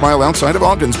 just a half mile outside of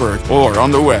Ogdensburg, or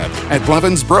on the web at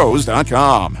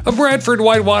blevinsbros.com. A Bradford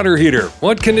White Water Heater.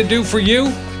 What can it do for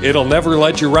you? It'll never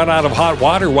let you run out of hot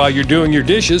water while you're doing your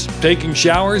dishes, taking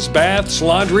showers, baths,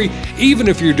 laundry, even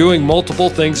if you're doing multiple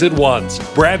things at once.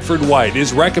 Bradford White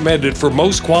is recommended for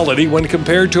most quality when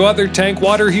compared to other tank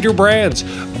water heater brands.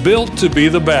 Built to be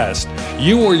the best.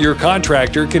 You or your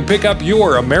contractor can pick up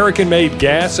your American-made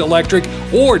gas, electric,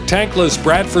 or tankless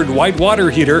Bradford White Water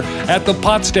Heater at the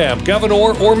Potsdam,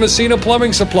 Governor, or Messina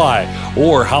Plumbing Supply,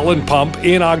 or Holland Pump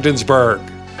in Ogdensburg.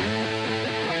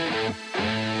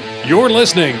 You're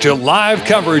listening to live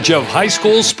coverage of high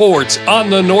school sports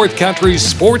on the North Country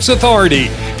Sports Authority,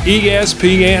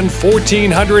 ESPN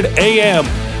 1400 AM.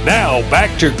 Now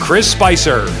back to Chris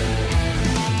Spicer.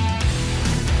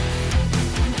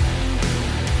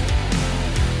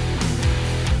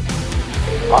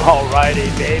 All righty,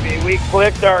 baby. We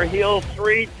clicked our heels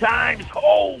 3 times.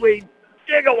 Holy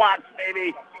gigawatts,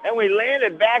 baby. And we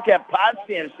landed back at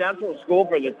Potsdam Central School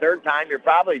for the 3rd time. You're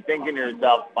probably thinking to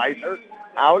yourself, Spicer,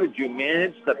 how did you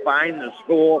manage to find the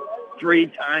school 3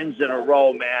 times in a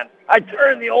row, man? I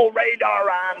turned the old radar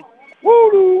on.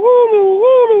 Woo-doo, woo-doo,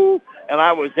 woo-doo. and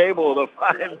I was able to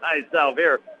find myself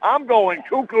here. I'm going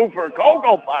cuckoo for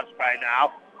Cocoa Puffs right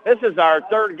now. This is our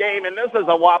third game, and this is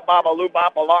a wop baba loop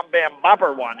bop a lom bam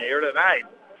bopper one here tonight.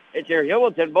 It's your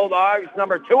Heuvelton Bulldogs,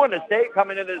 number 2 in the state,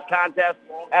 coming into this contest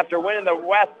after winning the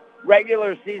West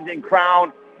regular season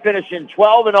crown, finishing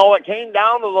 12-0. It came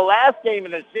down to the last game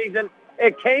of the season.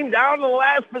 It came down to the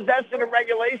last possession of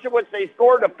regulation, which they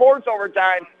scored to force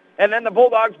overtime. And then the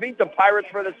Bulldogs beat the Pirates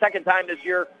for the second time this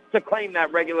year to claim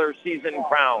that regular season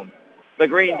crown. The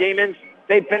Green Demons,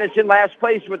 they finished in last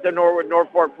place with the Norwood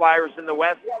Norfolk Flyers in the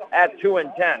West at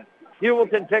 2-10.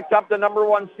 Heuvelton picked up the number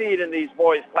 1 seed in these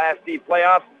boys' Class D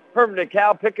playoffs. Hermon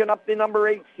Dekalb picking up the number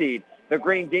 8 seed. The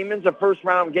Green Demons, a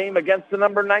first-round game against the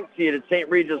number 9 seed at St.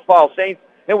 Regis Falls Saints,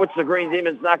 in which the Green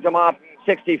Demons knocked them off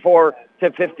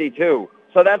 64-52.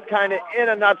 So that's kind of, in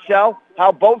a nutshell,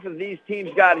 how both of these teams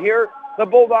got here. The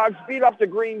Bulldogs beat up the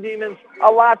Green Demons a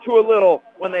lot to a little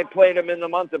when they played them in the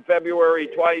month of February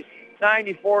twice,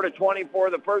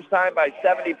 94-24 the first time by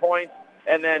 70 points,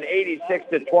 and then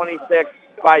 86-26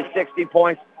 by 60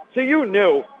 points. So you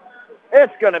knew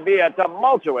it's going to be a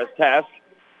tumultuous test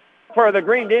for the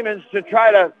Green Demons to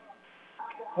try to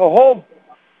hold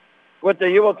with the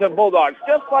Heuvelton Bulldogs,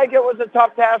 just like it was a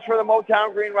tough task for the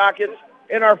Motown Green Rockets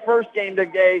in our first game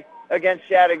today against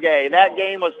Chateauguay. That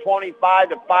game was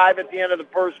 25-5 at the end of the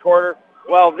first quarter.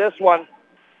 Well, this one,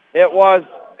 it was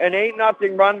an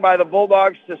 8-0 run by the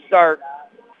Bulldogs to start.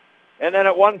 And then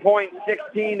at one point,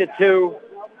 16-2,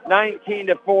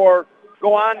 19-4,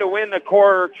 go on to win the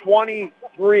quarter 23-6.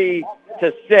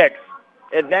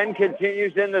 It then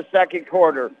continues in the second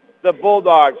quarter. The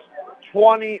Bulldogs,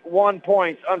 21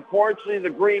 points. Unfortunately, the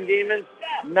Green Demons,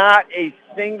 not a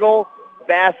single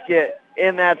basket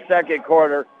in that second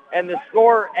quarter. And the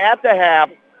score at the half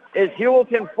is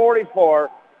Heuvelton 44,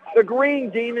 the Green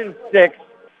Demons 6.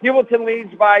 Heuvelton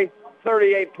leads by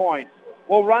 38 points.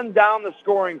 We'll run down the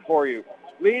scoring for you.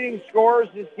 Leading scorers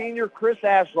is senior Chris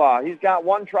Ashlaw. He's got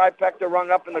 1 trifecta rung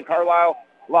up in the Carlisle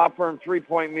Law Firm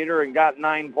three-point meter and got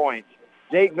 9 points.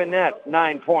 Jake Bennett,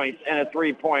 9 points and a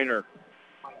three-pointer.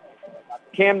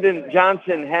 Camden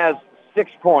Johnson has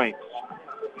 6 points.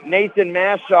 Nathan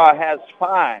Mashaw has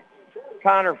 5.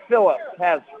 Connor Phillips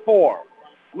has 4.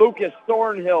 Lucas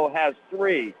Thornhill has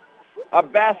 3. A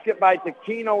basket by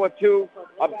Taquino with 2.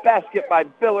 A basket by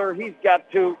Biller, he's got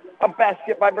 2. A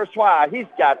basket by Bersois, he's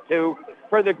got 2.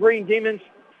 For the Green Demons,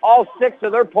 all 6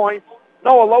 of their points,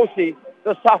 Noah Losi,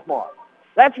 the sophomore.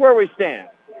 That's where we stand.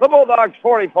 The Bulldogs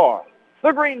 44.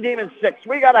 The Green Demons 6.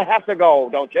 We got to have to go,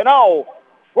 don't you know?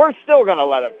 We're still going to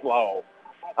let it flow.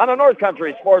 On the North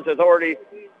Country Sports Authority,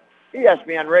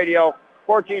 ESPN Radio,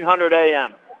 1400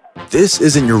 AM. This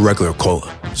isn't your regular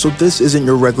cola, so this isn't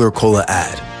your regular cola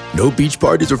ad. No beach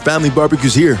parties or family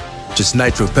barbecues here, just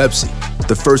Nitro Pepsi,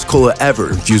 the first cola ever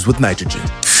infused with nitrogen.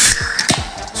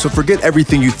 So forget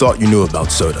everything you thought you knew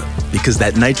about soda, because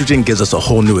that nitrogen gives us a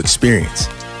whole new experience.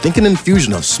 Think an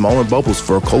infusion of smaller bubbles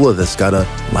for a cola that's got a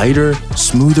lighter,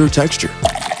 smoother texture.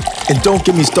 And don't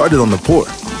get me started on the pour.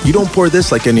 You don't pour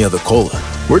this like any other cola.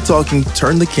 We're talking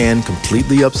turn the can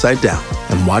completely upside down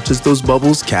and watch as those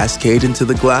bubbles cascade into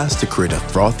the glass to create a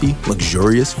frothy,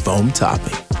 luxurious foam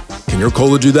topping. Can your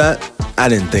cola do that? I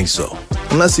didn't think so.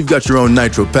 Unless you've got your own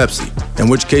Nitro Pepsi, in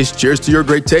which case, cheers to your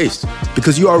great taste.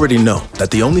 Because you already know that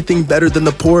the only thing better than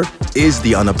the pour is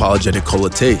the unapologetic cola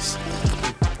taste.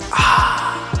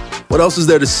 What else is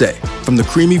there to say? From the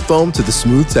creamy foam to the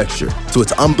smooth texture to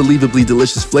its unbelievably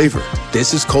delicious flavor,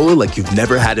 this is cola like you've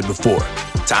never had it before.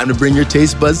 Time to bring your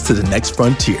taste buds to the next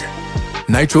frontier.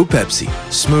 Nitro Pepsi.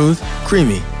 Smooth,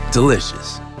 creamy,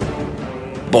 delicious.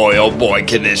 Boy, oh boy,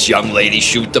 can this young lady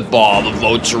shoot the ball. The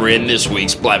votes are in. This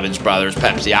week's Blevins Brothers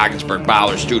Pepsi Ogdensburg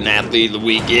Bowler Student Athlete of the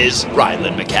Week is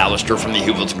Ryland McAllister from the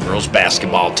Heuvelton girls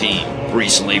basketball team.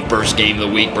 Recently, first game of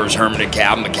the week versus Hermon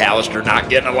Dekalb. McAllister not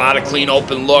getting a lot of clean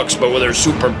open looks, but with her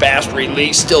super fast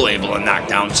release, still able to knock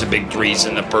down some big threes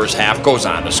in the first half. Goes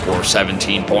on to score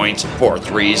 17 points, 4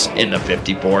 threes in the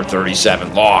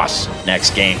 54-37 loss.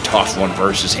 Next game, tough one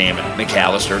versus Hammond.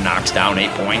 McAllister knocks down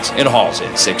 8 points and hauls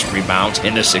in 6 rebounds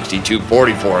in the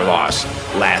 62-44 loss.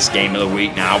 Last game of the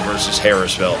week now versus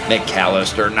Harrisville.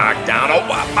 McAllister knocked down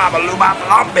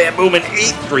booming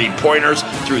 8 3-pointers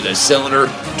through the cylinder,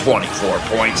 24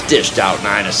 points, dished out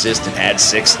 9 assists and had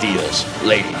 6 steals.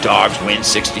 Lady Dogs win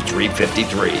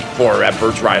 63-53. For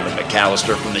efforts, Ryland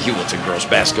McAllister from the Heuvelton girls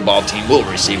basketball team will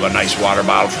receive a nice water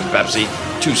bottle from Pepsi,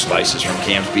 2 slices from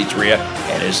Cam's Pizzeria,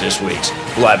 and is this week's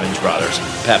Blevins Brothers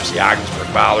Pepsi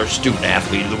Ogdensburg Bowler Student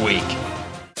Athlete of the Week.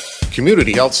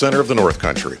 Community Health Center of the North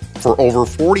Country. For over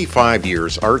 45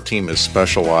 years, our team has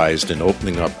specialized in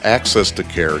opening up access to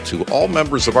care to all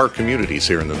members of our communities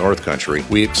here in the North Country.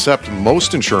 We accept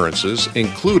most insurances,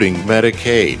 including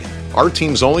Medicaid. Our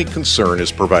team's only concern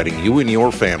is providing you and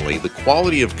your family the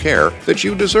quality of care that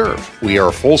you deserve. We are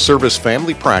a full-service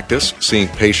family practice, seeing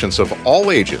patients of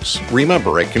all ages.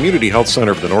 Remember, at Community Health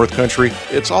Center of the North Country,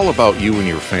 it's all about you and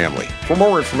your family. For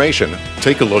more information,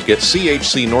 take a look at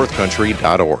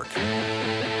chcnorthcountry.org.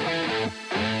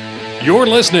 You're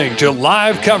listening to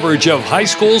live coverage of high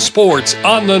school sports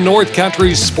on the North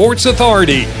Country Sports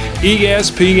Authority,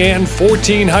 ESPN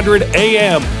 1400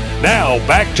 AM. Now,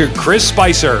 back to Chris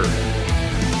Spicer.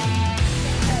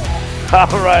 All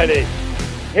righty.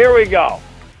 Here we go.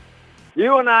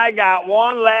 You and I got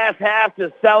one last half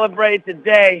to celebrate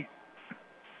today,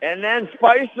 and then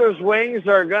Spicer's wings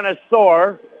are going to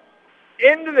soar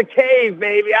into the cave,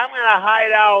 baby. I'm going to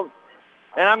hide out,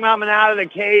 and I'm coming out of the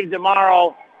cave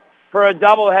tomorrow for a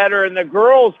doubleheader in the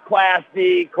girls' Class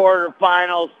D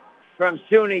quarterfinals from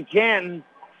SUNY Canton.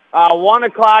 1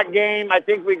 o'clock game. I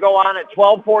think we go on at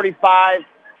 12:45.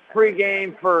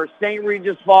 Pregame for St.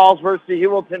 Regis Falls versus the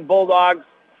Heuvelton Bulldogs.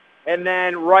 And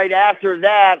then right after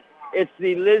that, it's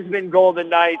the Lisbon Golden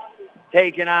Knights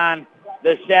taking on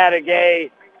the Chateauguay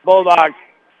Bulldogs.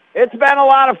 It's been a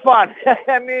lot of fun.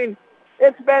 I mean,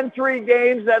 it's been 3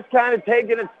 games. That's kind of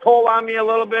taken its toll on me a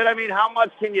little bit. I mean, how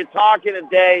much can you talk in a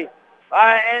day?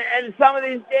 And some of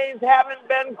these games haven't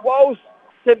been close,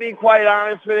 to be quite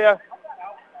honest with you.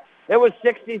 It was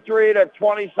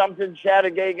 63-20-something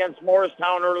Chateauguay against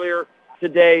Morristown earlier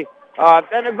today.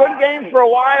 And a good game for a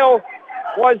while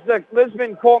was the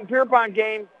Lisbon-Colton-Pierpont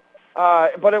game,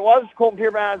 but it was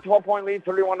Colton-Pierpont a 12-point lead,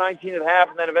 31-19 at half,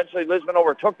 and then eventually Lisbon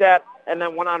overtook that and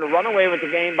then went on to run away with the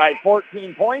game by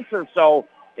 14 points or so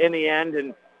in the end.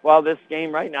 And, well, this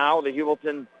game right now, the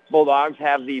Heuvelton Bulldogs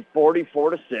have the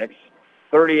 44-6,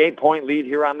 38-point lead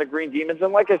here on the Green Demons.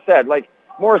 And like I said,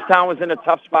 Morristown was in a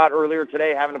tough spot earlier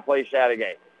today having to play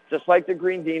Chateauguay. Just like the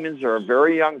Green Demons are a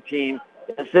very young team.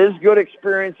 This is good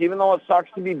experience, even though it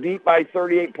sucks to be beat by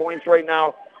 38 points right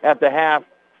now at the half.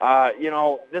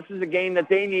 This is a game that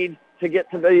they need to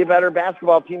get to be a better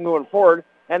basketball team moving forward,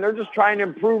 and they're just trying to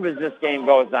improve as this game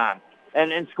goes on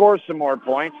and score some more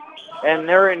points. And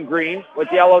they're in green with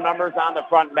yellow numbers on the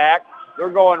front and back. They're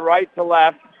going right to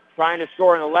left, trying to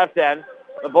score in the left end.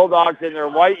 The Bulldogs in their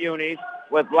white unis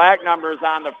with black numbers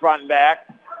on the front and back.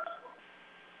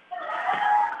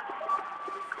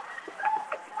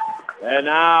 And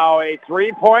now a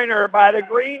 3-pointer by the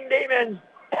Green Demons.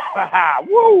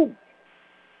 Woo!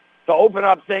 To open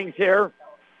up things here.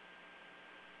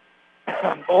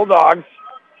 Bulldogs.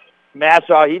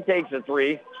 Mashaw, he takes a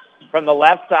 3. From the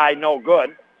left side, no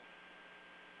good.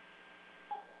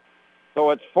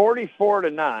 So it's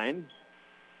 44-9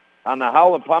 on the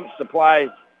Howland Pump Supply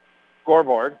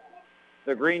scoreboard.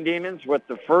 The Green Demons with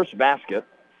the first basket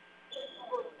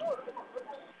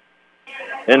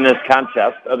in this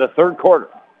contest of the third quarter.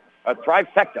 A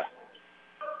trifecta.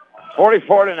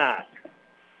 44-9.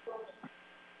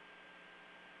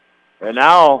 And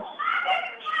now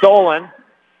stolen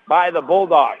by the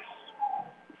Bulldogs.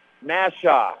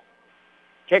 Mashaw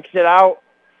kicks it out.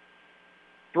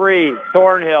 3,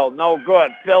 Thornhill, no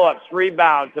good. Phillips,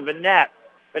 rebound to Vanette.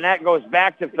 Vanette goes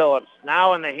back to Phillips.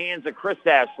 Now in the hands of Chris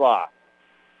Ashlaw.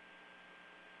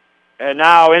 And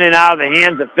now in and out of the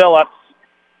hands of Phillips.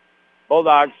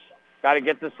 Bulldogs got to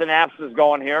get the synapses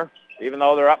going here, even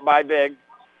though they're up by big.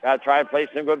 Got to try to play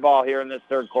some good ball here in this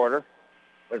third quarter.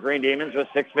 The Green Demons with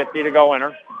 6:50 to go in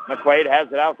her. McQuaid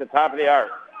has it out the top of the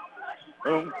arc.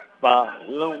 Loompa,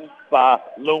 loompa,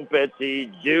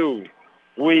 loompity-doo.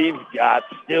 We've got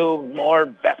still more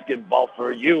basketball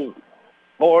for you.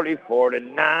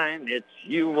 44-9, it's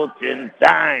Heuvelton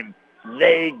time.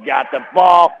 They got the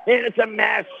ball, and it's a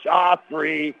Mashaw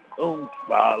 3.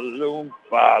 Oompa, loompa,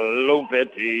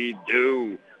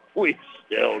 loompity-doo. We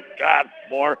still got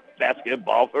more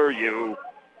basketball for you.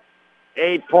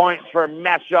 8 points for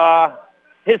Mashaw.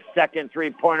 His second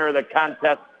 3-pointer of the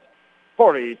contest.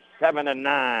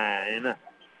 47-9.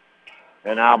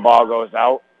 And now ball goes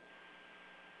out.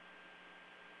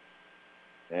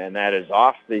 And that is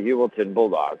off the Heuvelton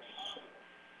Bulldogs.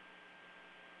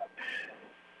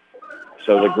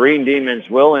 So the Green Demons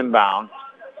will inbound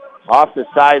off the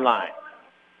sideline.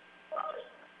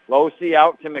 Losey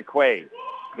out to McQuaid.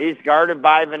 He's guarded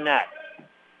by Vanette.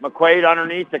 McQuaid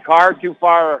underneath the car, too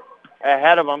far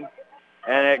ahead of him,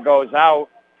 and it goes out.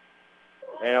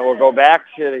 And it will go back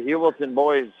to the Heuvelton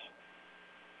boys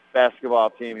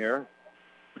basketball team here.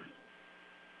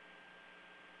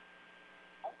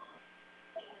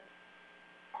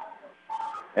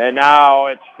 And now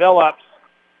it's Phillips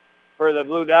for the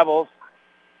Blue Devils.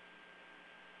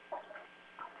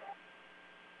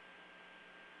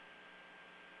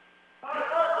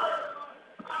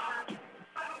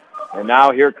 And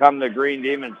now here come the Green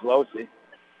Demons, Losey.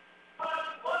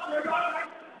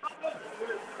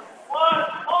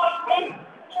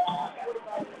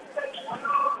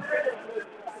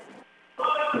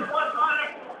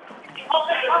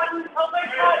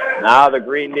 Now the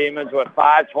Green Demons with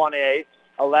 5:28,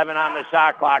 11 on the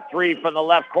shot clock, 3 from the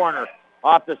left corner.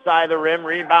 Off the side of the rim,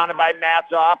 rebounded by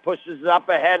Matzoff, pushes it up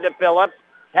ahead to Phillips,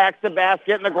 tacks the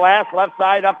basket in the glass, left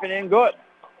side up and in, good.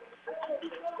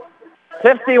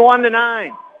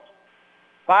 51-9.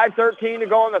 5:13 to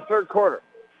go in the third quarter.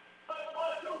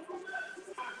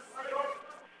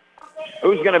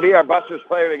 Who's going to be our Busters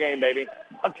player of the game, baby?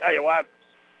 I'll tell you what,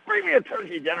 bring me a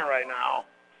turkey dinner right now.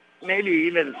 Maybe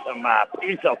even some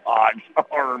pizza logs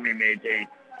or me, matey.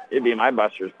 It'd be my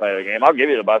Busters player of the game. I'll give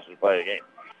you the Busters player of the game.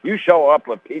 You show up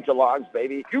with pizza logs,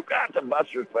 baby. You got the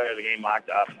Busters player of the game locked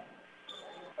up.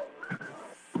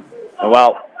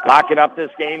 Well, locking up this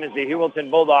game is the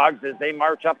Heuvelton Bulldogs as they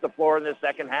march up the floor in the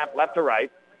second half, left to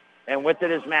right. And with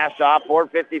it is Mashaw,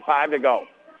 4:55 to go.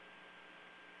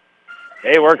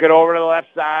 They work it over to the left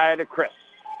side to Chris.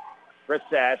 Chris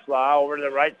Sashlaw over to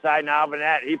the right side now.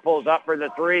 Burnett, he pulls up for the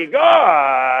three.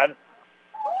 Good.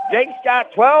 Jake's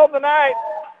got 12 tonight.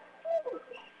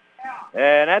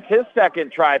 And that's his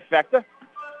second trifecta.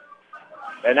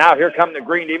 And now here come the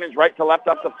Green Demons right to left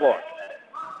up the floor.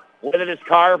 With it is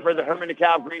Carr for the Hermon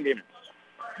Dekalb Green Demons.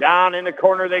 Down in the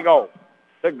corner they go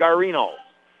to Garino.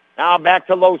 Now back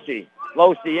to Losey.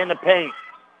 Losey in the paint.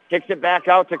 Kicks it back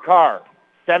out to Carr.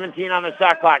 17 on the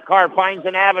shot clock. Carr finds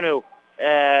an avenue.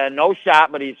 No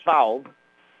shot, but he's fouled.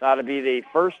 That'll be the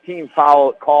first team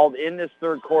foul called in this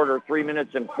third quarter, 3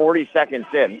 minutes and 40 seconds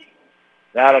in.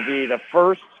 That'll be the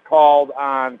first called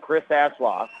on Chris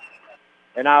Ashloff.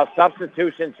 And now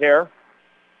substitutions here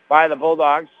by the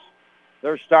Bulldogs.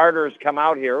 Their starters come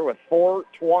out here with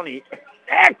 4:20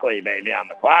 exactly, baby, on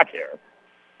the clock here.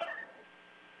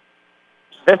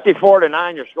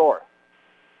 54-9 your score.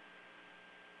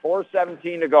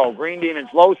 4:17 to go. Green Demons,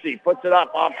 Losey puts it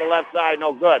up off the left side,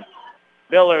 no good.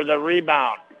 Miller, the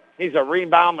rebound. He's a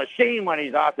rebound machine when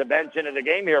he's off the bench into the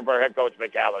game here for head coach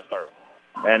McAllister.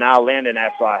 And now Landon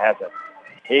Ashloff has it.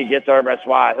 He gets over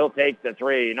Swat. He'll take the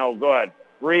three, no good.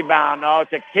 Rebound, no,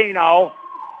 to Keno.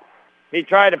 He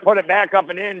tried to put it back up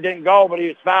and in, didn't go, but he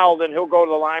was fouled, and he'll go to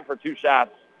the line for 2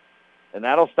 shots. And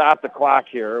that'll stop the clock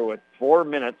here with 4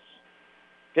 minutes.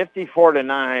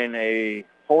 54-9, a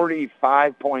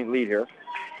 45-point lead here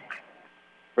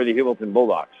for the Heuvelton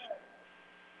Bulldogs.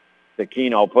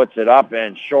 Keno puts it up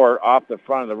and short off the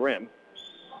front of the rim.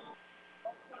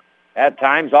 At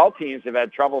times, all teams have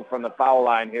had trouble from the foul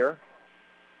line here.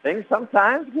 Things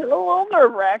sometimes get a little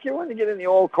nerve-wracking when you get in the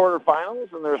old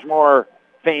quarterfinals and there's more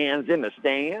fans in the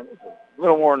stands. A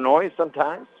little more noise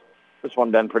sometimes. This one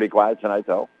been pretty quiet tonight,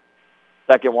 though.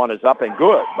 Second one is up and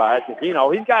good by Keno.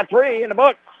 He's got 3 in the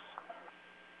books.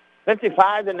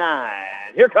 55-9.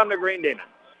 Here come the Green Demons.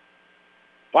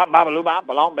 Bop, bop, bop,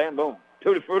 balong, bam, boom.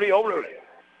 Tutti frutti, oh, Rudy.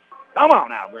 Come on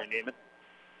now, Green Demons.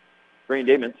 Green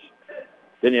Demons.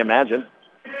 Can you imagine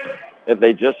if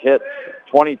they just hit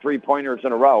 23-pointers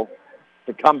in a row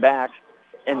to come back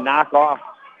and knock off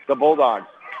the Bulldogs?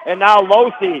 And now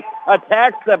Losey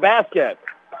attacks the basket.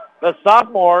 The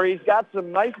sophomore, he's got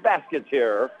some nice baskets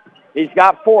here. He's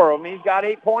got 4 of them. He's got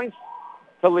 8 points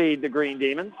to lead the Green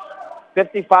Demons.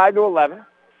 55-11.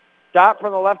 Shot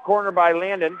from the left corner by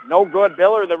Landon. No good.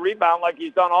 Biller, the rebound like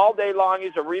he's done all day long.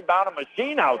 He's a rebounding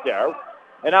machine out there.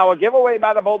 And now a giveaway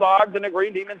by the Bulldogs, and the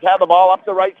Green Demons have the ball up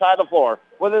the right side of the floor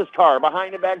with his car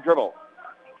behind the back dribble.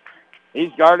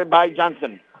 He's guarded by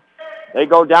Johnson. They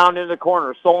go down into the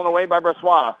corner. Stolen away by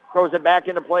Brassois. Throws it back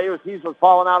into play. He was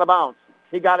falling out of bounds.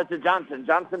 He got it to Johnson.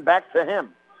 Johnson back to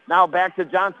him. Now back to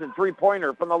Johnson.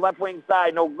 3-pointer from the left wing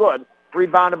side. No good.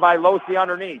 Rebounded by Losey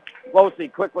underneath. Losey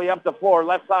quickly up the floor,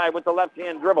 left side with the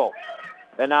left-hand dribble.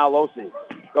 And now Losey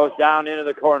goes down into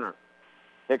the corner.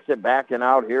 Kicks it back and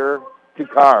out here to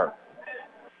Carr.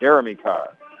 Jeremy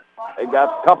Carr. They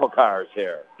got a couple cars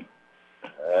here.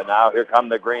 And now here come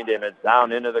the Green Demons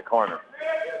down into the corner.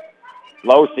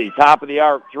 Losey, top of the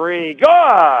arc, 3.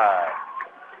 Good!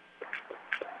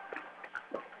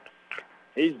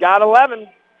 He's got 11.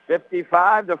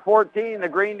 55-14, the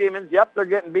Green Demons. Yep, they're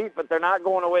getting beat, but they're not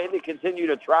going away. They continue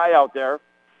to try out there.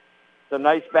 Some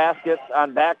nice baskets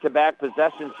on back-to-back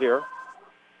possessions here.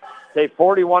 It's a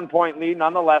 41-point lead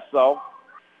nonetheless, though.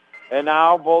 And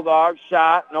now Bulldogs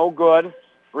shot, no good.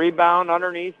 Rebound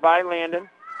underneath by Landon.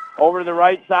 Over to the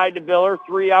right side to Biller.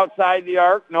 3 outside the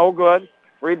arc. No good.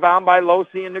 Rebound by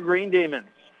Losey and the Green Demons.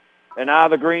 And now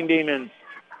the Green Demons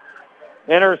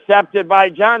intercepted by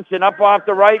Johnson. Up off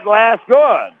the right glass.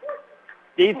 Good.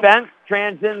 Defense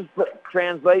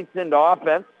translates into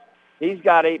offense. He's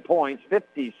got 8 points,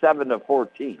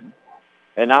 57-14.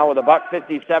 And now with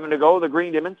 $1:57 to go, the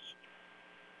Green Demons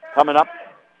coming up.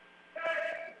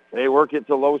 They work it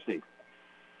to Losey.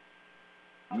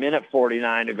 Minute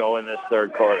 49 to go in this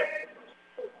third quarter.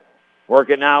 Work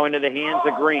it now into the hands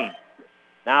of Green.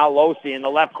 Now Losey in the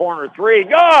left corner. 3.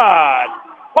 Good!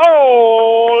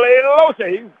 Holy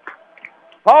Losey!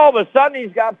 All of a sudden,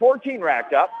 he's got 14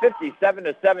 racked up,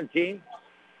 57-17.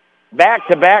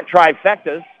 Back-to-back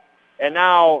trifectas. And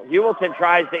now Heuvelton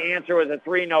tries to answer with a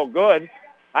 3, no good.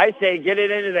 I say get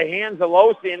it into the hands of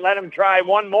Losey and let him try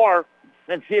one more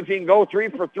and see if he can go 3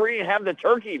 for 3 and have the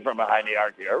turkey from behind the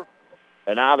arc here.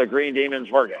 And now the Green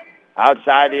Demons work it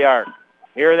outside the arc.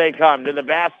 Here they come to the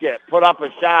basket. Put up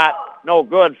a shot. No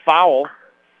good. Foul.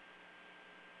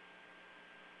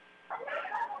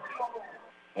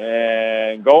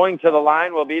 And going to the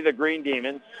line will be the Green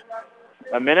Demons.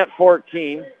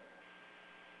 1:14.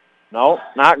 No,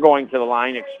 not going to the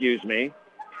line, excuse me.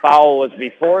 Foul was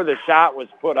before the shot was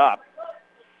put up.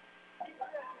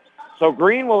 So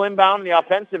Green will inbound the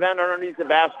offensive end underneath the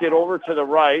basket over to the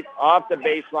right, off the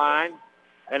baseline.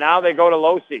 And now they go to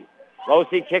Losey.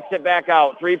 Losey kicks it back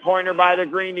out. 3-pointer by the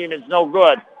Green Demons, no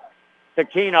good.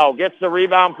 Taquino gets the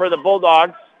rebound for the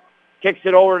Bulldogs. Kicks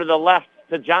it over to the left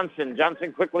to Johnson.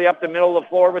 Johnson quickly up the middle of the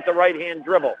floor with the right-hand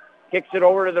dribble. Kicks it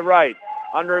over to the right.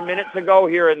 Under a minute to go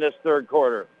here in this third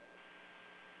quarter.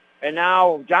 And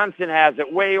now Johnson has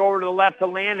it way over to the left to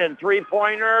Landon.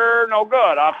 3-pointer, no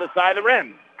good, off the side of the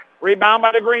rim. Rebound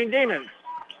by the Green Demons.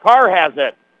 Carr has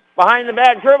it. Behind the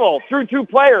back dribble, through 2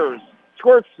 players.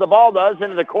 Squirts the ball does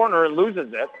into the corner and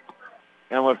loses it.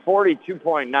 And with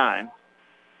 42.9.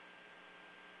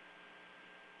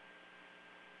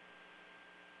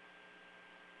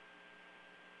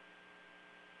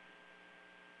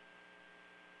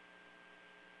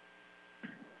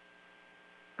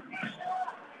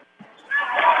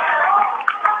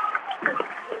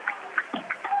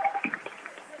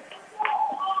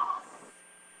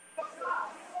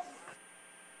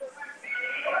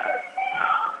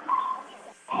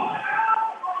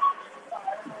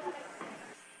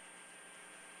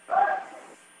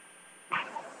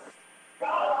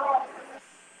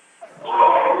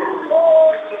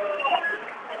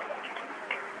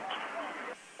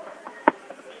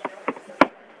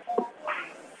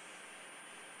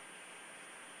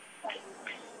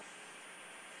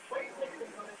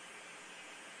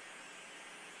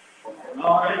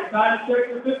 All right, time to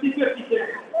check the 50-50 ticket.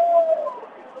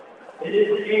 It is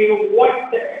a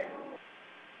white ticket.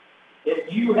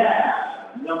 If you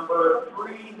have number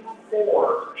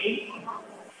 348280,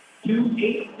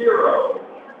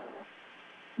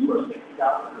 you are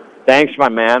 $60. Thanks, my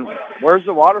man. Where's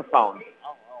the water fountain?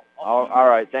 Oh, all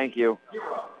right, thank you.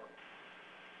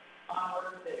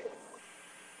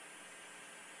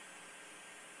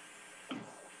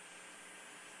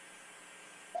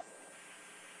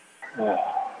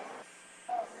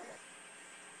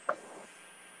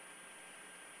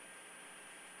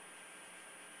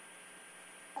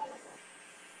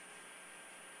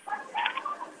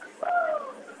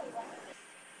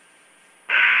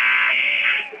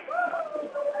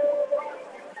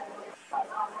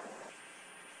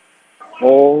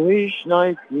 Holy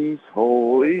shnikes,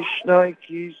 holy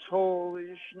shnikes,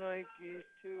 holy shnikes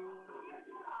too.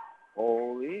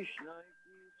 Holy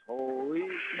shnikes, holy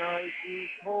shnikes,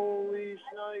 holy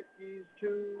shnikes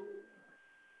too.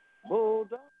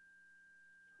 Bulldogs,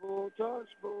 bulldogs,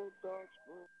 bulldogs,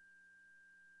 bulldogs.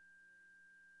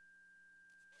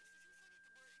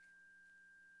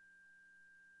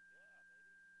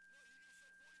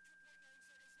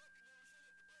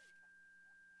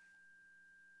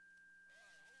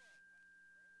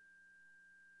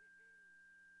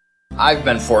 I've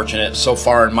been fortunate so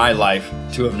far in my life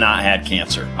to have not had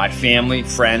cancer. My family,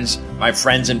 my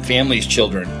friends and family's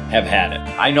children have had it.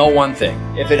 I know one thing.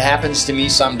 If it happens to me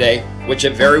someday, which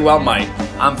it very well might,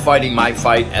 I'm fighting my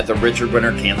fight at the Richard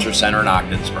Winter Cancer Center in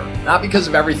Ogdensburg. Not because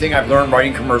of everything I've learned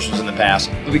writing commercials in the past,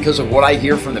 but because of what I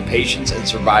hear from the patients and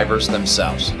survivors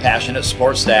themselves. Passionate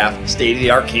support staff,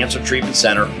 state-of-the-art cancer treatment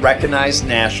center, recognized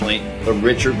nationally, the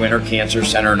Richard Winter Cancer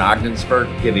Center in Ogdensburg,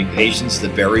 giving patients the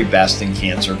very best in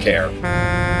cancer care.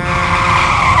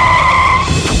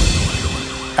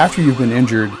 After you've been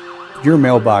injured, your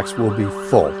mailbox will be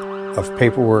full of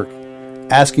paperwork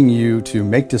asking you to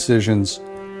make decisions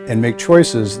and make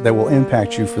choices that will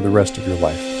impact you for the rest of your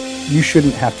life. You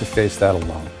shouldn't have to face that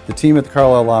alone. The team at the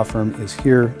Carlisle Law Firm is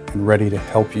here and ready to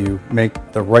help you make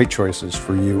the right choices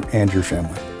for you and your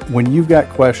family. When you've got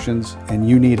questions and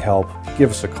you need help,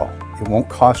 give us a call. It won't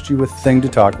cost you a thing to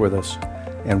talk with us,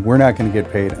 and we're not going to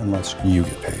get paid unless you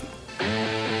get paid.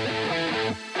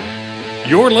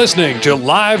 You're listening to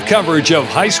live coverage of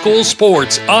high school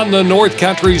sports on the North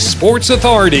Country Sports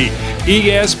Authority,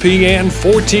 ESPN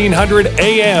 1400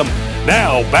 AM.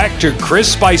 Now back to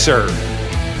Chris Spicer.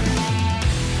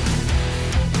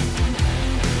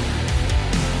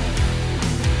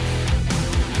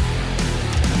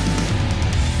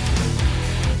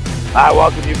 I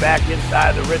welcome you back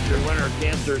inside the Richard Winter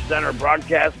Cancer Center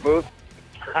broadcast booth.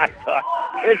 I thought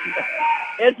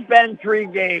it's been 3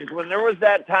 games. When there was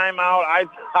that timeout, I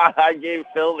thought I gave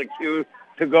Phil the cue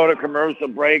to go to commercial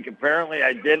break. Apparently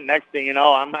I didn't. Next thing you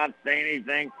know, I'm not saying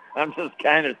anything. I'm just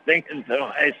kind of thinking to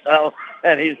myself,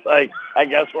 and he's like, I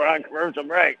guess we're on commercial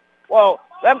break. Well,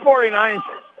 that 49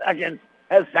 seconds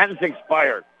has since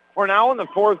expired. We're now in the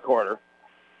fourth quarter.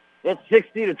 It's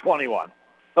 60-21.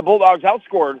 The Bulldogs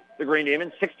outscored the Green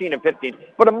Demons 16-15,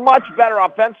 but a much better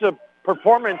offensive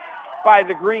performance by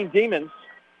the Green Demons.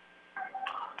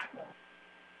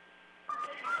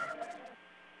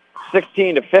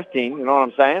 16-15, you know what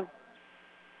I'm saying?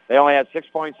 They only had 6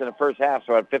 points in the first half,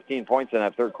 so had 15 points in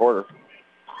that third quarter.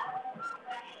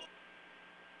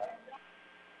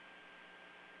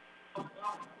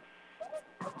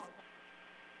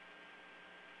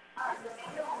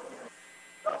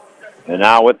 And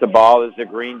now with the ball is the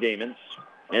Green Demons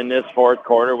in this fourth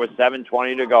quarter with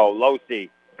 7:20 to go. Losey,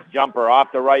 jumper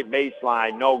off the right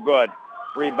baseline, no good.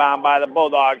 Rebound by the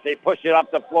Bulldogs. They push it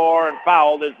up the floor and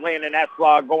fouled as Landon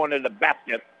Etzlaw going to the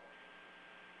basket.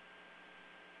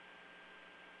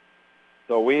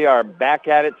 So we are back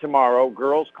at it tomorrow.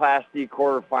 Girls Class D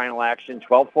quarterfinal action,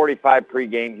 12:45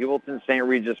 pregame. Heuvelton, St.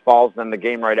 Regis Falls, then the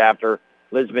game right after.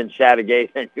 Lisbon,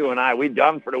 Chattagate, and you and I, we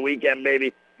done for the weekend,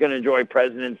 baby. Going to enjoy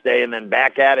President's Day, and then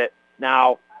back at it.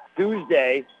 Now,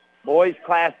 Tuesday, boys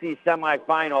Class D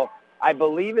semifinal. I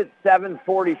believe it's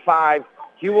 7:45,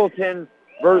 Heuvelton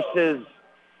versus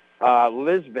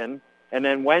Lisbon. And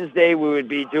then Wednesday, we would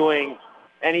be doing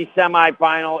any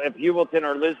semifinal if Heuvelton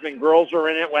or Lisbon girls are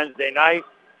in it Wednesday night.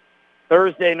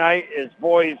 Thursday night is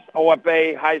boys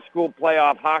OFA high school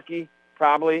playoff hockey,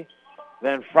 probably.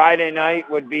 Then Friday night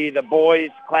would be the boys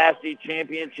Class D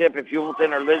championship if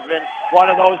Heuvelton or Lisbon.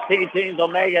 One of those teams will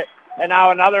make it. And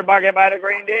now another bucket by the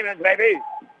Green Demons, baby.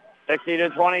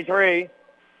 60-23.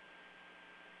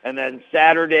 And then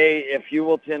Saturday, if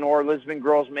Heuvelton or Lisbon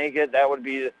girls make it, that would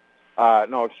be,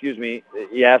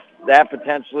 yes, that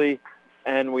potentially.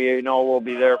 And we know we'll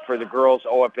be there for the girls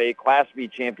OFA Class B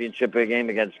championship game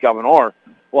against Governor.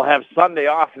 We'll have Sunday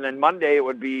off, and then Monday it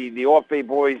would be the OFA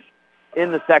boys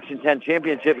in the Section 10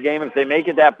 championship game if they make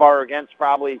it that far against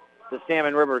probably the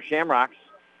Salmon River Shamrocks.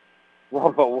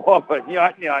 Whoopa,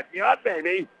 yut,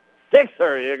 baby. 6,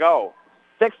 there you go.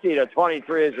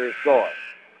 60-23 is your score.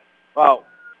 Well,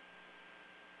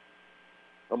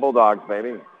 the Bulldogs,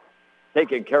 baby,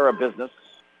 taking care of business.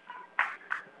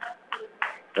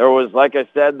 There was, like I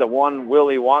said, the one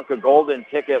Willy Wonka golden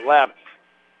ticket left.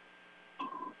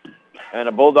 And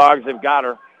the Bulldogs have got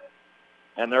her.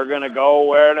 And they're going to go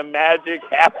where the magic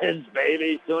happens,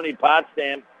 baby. SUNY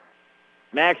Potsdam.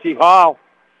 Maxie Hall.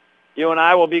 You and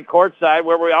I will be courtside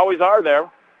where we always are there.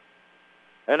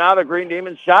 And now the Green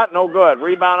Demons shot, no good.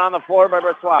 Rebound on the floor by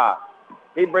Brassois.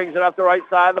 He brings it up the right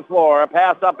side of the floor. A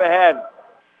pass up ahead.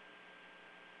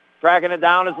 Tracking it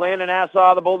down is Landon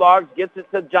Nassau. The Bulldogs gets it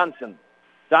to Johnson.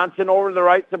 Johnson over to the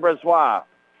right to Brassois.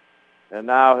 And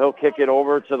now he'll kick it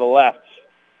over to the left.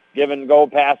 Give and go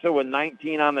passer with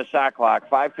 19 on the shot clock.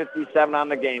 5:57 on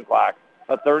the game clock.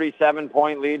 A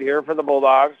 37-point lead here for the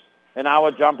Bulldogs. And now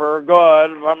a jumper,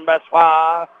 good from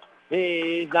Brassois.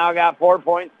 He's now got 4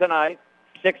 points tonight.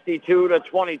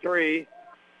 62-23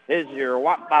 is your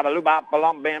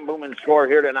wop-ba-ba-loo-bop-ba-lum-bam-boom and score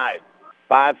here tonight.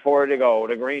 5:40 to go.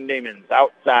 The Green Demons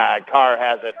outside. Carr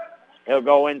has it. He'll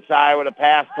go inside with a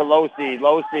pass to Losey.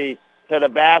 Losey to the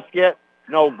basket.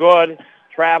 No good.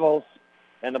 Travels.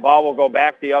 And the ball will go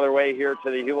back the other way here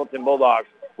to the Heuvelton Bulldogs.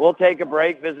 We'll take a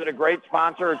break, visit a great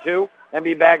sponsor or two, and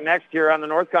be back next year on the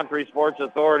North Country Sports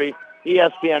Authority,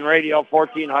 ESPN Radio,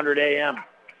 1400 AM.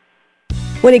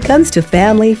 When it comes to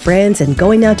family, friends, and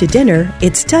going out to dinner,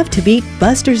 it's tough to beat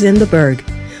Buster's in the Berg.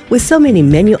 With so many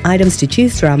menu items to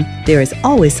choose from, there is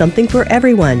always something for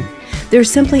everyone. There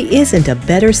simply isn't a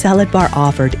better salad bar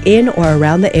offered in or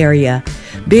around the area.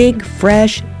 Big,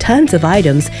 fresh, tons of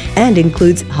items, and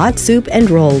includes hot soup and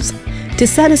rolls. To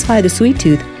satisfy the sweet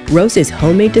tooth, Rose's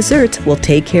homemade desserts will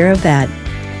take care of that.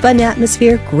 Fun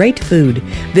atmosphere, great food.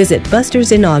 Visit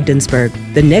Buster's in Ogdensburg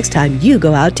the next time you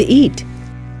go out to eat.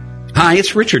 Hi,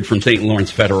 it's Richard from St.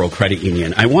 Lawrence Federal Credit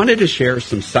Union. I wanted to share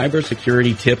some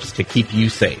cybersecurity tips to keep you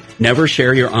safe. Never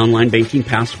share your online banking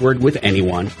password with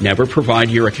anyone. Never provide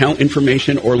your account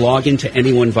information or log into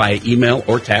anyone via email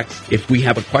or text. If we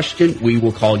have a question, we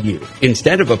will call you.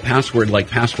 Instead of a password like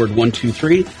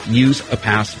password123, use a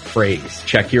passphrase.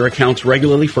 Check your accounts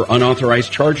regularly for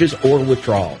unauthorized charges or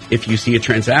withdrawal. If you see a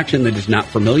transaction that is not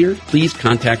familiar, please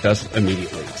contact us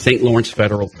immediately. St. Lawrence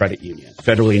Federal Credit Union.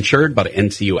 Federally insured by the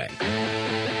NCUA.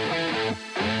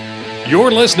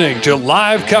 You're listening to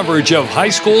live coverage of high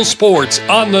school sports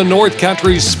on the North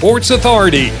Country Sports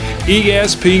Authority,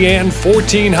 ESPN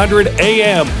 1400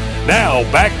 AM. Now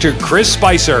back to Chris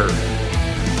Spicer.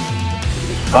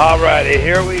 All righty,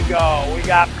 here we go. We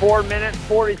got 4 minutes,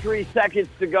 43 seconds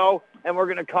to go, and we're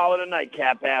going to call it a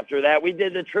nightcap after that. We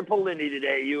did the Triple Lindy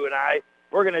today, you and I.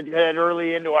 We're going to head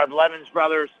early into our Blevins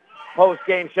Brothers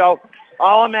post-game show.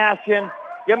 All I'm asking,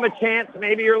 give them a chance.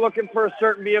 Maybe you're looking for a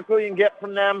certain vehicle you can get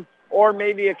from them, or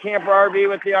maybe a camper RV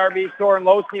with the RV store, and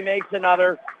Losey makes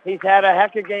another. He's had a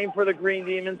heck of a game for the Green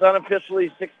Demons,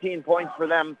 unofficially 16 points for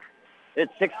them.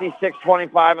 It's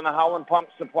 66-25 on the Howland Pump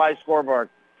Supply scoreboard.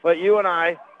 But you and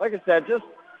I, like I said, just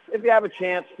if you have a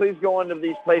chance, please go into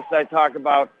these places I talk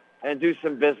about and do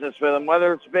some business with them,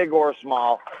 whether it's big or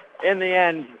small. In the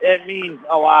end, it means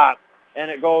a lot.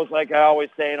 And it goes, like I always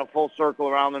say, in a full circle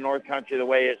around the North Country the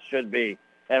way it should be.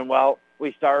 And, well,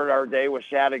 we started our day with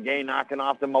Chateauguay knocking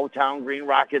off the Motown Green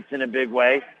Rockets in a big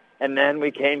way. And then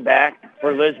we came back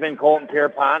for Lisbon, Colton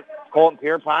Pierpont. Colton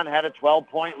Pierpont had a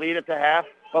 12-point lead at the half,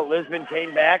 but Lisbon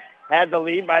came back, had the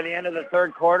lead by the end of the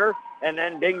third quarter, and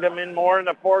then dinged them in more in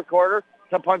the fourth quarter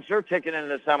to punch their ticket into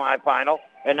the semifinal.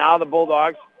 And now the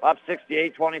Bulldogs up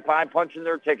 68-25, punching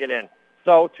their ticket in.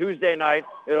 So Tuesday night,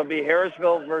 it'll be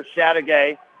Harrisville versus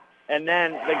Chateauguay. And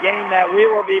then the game that we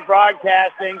will be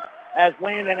broadcasting as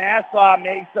Landon Assaw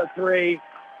makes a three.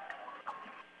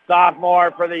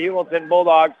 Sophomore for the Heuvelton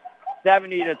Bulldogs,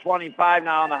 70-25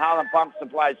 now on the Howland Pump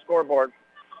Supply scoreboard.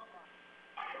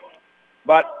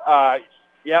 But,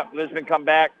 Lisbon come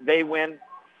back. They win.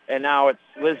 And now it's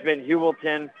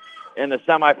Lisbon-Heuvelton in the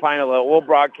semifinal that we'll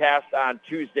broadcast on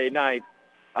Tuesday night.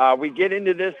 We get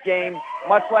into this game,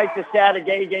 much like the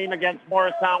Chateauguay game against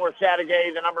Morristown, where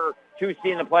Chateauguay, the number 2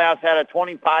 seed in the playoffs, had a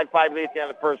 25-5 lead at the end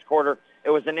of the first quarter. It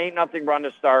was an 8-0 run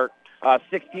to start,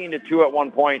 16-2 at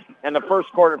one point. And the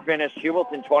first quarter finished,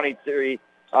 Heuvelton 23,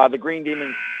 the Green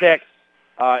Demons 6.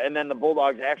 And then the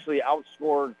Bulldogs actually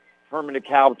outscored Hermon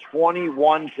Dekalb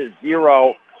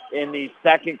 21-0 in the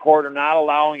second quarter, not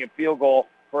allowing a field goal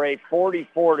for a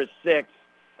 44-6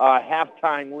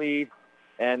 halftime lead.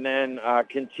 And then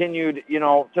continued,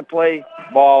 to play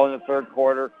ball in the third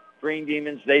quarter. Green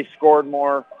Demons, they scored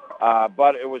more,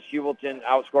 but it was Heuvelton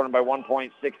outscored them by 1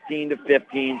 point, 16-15,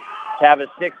 to have a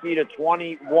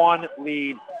 60-21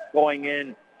 lead going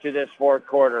into this fourth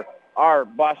quarter. Our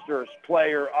Busters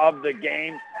player of the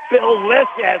game, Phil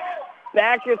Licious,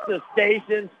 back at the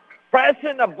stations,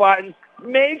 pressing the buttons,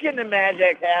 making the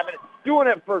magic happen, doing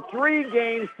it for 3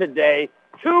 games today.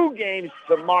 2 games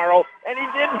tomorrow, and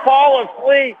he didn't fall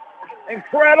asleep.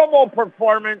 Incredible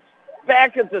performance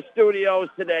back at the studios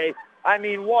today. I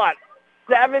mean,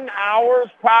 7 hours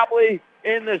probably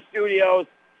in the studios.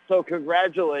 So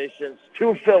congratulations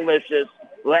to Phil Licious.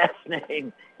 Last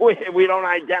name, we don't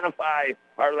identify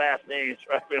our last names.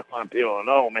 We don't want people to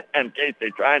know, man, in case they're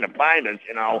trying to find us,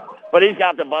 But he's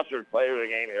got the Busters player of the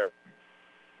game here.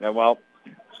 And, well,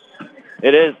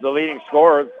 it is the leading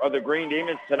scorer of the Green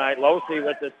Demons tonight. Losey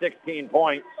with the 16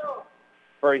 points.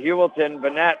 For Heuvelton,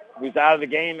 Burnett, who's out of the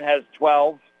game, has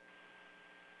 12.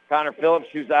 Connor Phillips,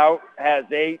 who's out, has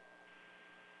 8.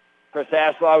 Chris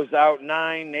Aslaw, who's out,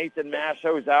 9. Nathan Masha,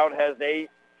 who's out, has 8.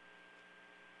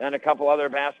 And a couple other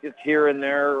baskets here and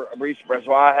there. Reese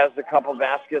Brezois has a couple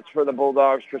baskets for the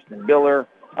Bulldogs. Tristan Biller,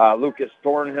 Lucas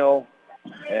Thornhill,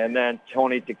 and then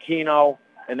Tony Taquino.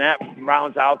 And that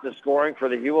rounds out the scoring for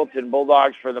the Heuvelton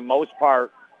Bulldogs for the most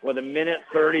part with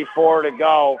 1:34 to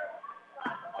go.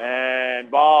 And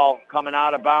ball coming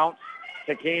out of bounds.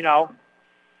 Taquino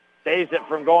saves it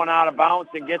from going out of bounds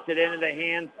and gets it into the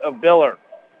hands of Biller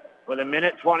with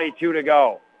 1:22 to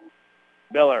go.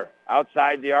 Biller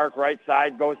outside the arc, right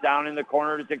side, goes down in the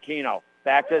corner to Taquino.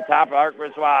 Back to the top of the arc,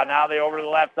 Briswa. Now they over to the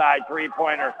left side,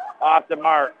 3-pointer off the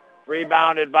mark.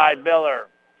 Rebounded by Biller.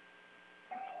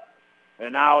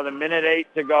 And now with 1:08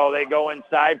 to go, they go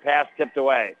inside, pass tipped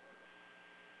away.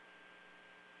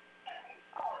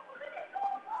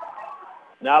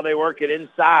 Now they work it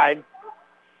inside.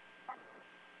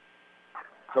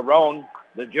 Carone,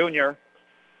 the junior,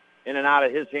 in and out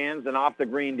of his hands and off the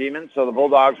Green Demons. So the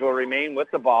Bulldogs will remain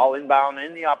with the ball inbound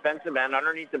in the offensive end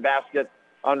underneath the basket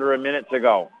under a minute to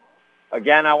go.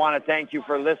 Again, I want to thank you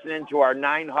for listening to our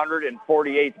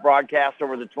 948th broadcast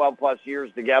over the 12-plus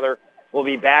years together. We'll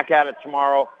be back at it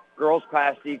tomorrow. Girls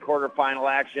Class D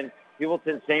quarterfinal action.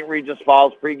 Heuvelton St. Regis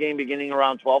Falls pregame beginning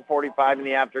around 12:45 in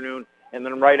the afternoon. And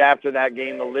then right after that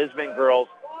game, the Lisbon girls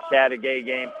Chattagay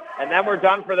game. And then we're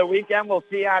done for the weekend. We'll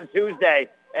see you on Tuesday.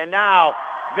 And now,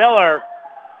 Viller,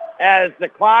 as the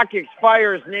clock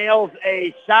expires, nails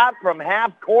a shot from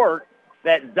half court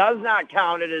that does not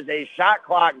count. It is a shot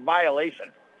clock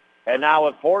violation. And now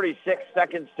with 46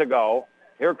 seconds to go,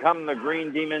 here come the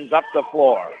Green Demons up the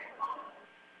floor.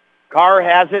 Carr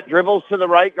has it, dribbles to the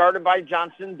right, guarded by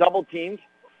Johnson, double teamed.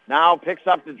 Now picks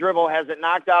up the dribble, has it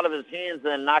knocked out of his hands,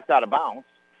 and then knocked out of bounds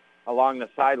along the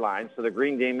sideline. So the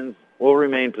Green Demons will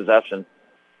remain possession.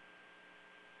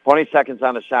 20 seconds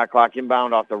on the shot clock,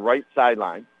 inbound off the right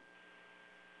sideline.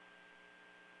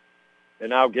 And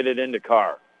now get it into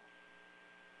Carr.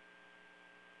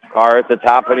 Carr at the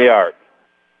top of the arc.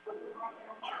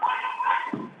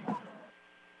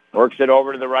 Works it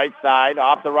over to the right side,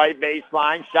 off the right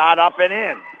baseline, shot up and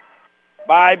in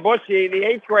by Bushy, the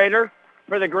 8th grader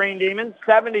for the Green Demons.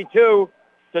 72-27.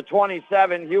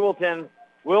 Heuvelton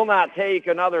will not take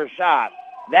another shot.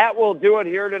 That will do it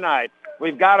here tonight.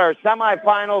 We've got our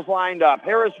semifinals lined up.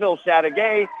 Harrisville,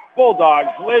 Chattagay, Bulldogs,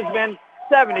 Lisbon,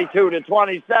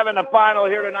 72-27, the final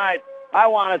here tonight. I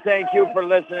want to thank you for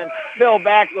listening. Fill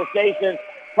back the station,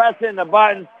 pressing the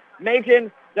buttons,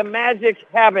 making the magic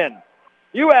happen.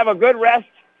 You have a good rest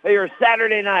of your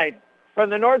Saturday night from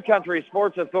the North Country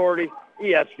Sports Authority,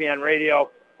 ESPN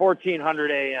Radio,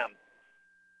 1400 AM.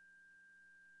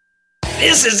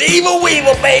 This is Evil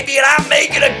Weevil, baby, and I'm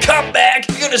making a comeback.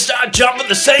 You're gonna start jumping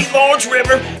the St. Lawrence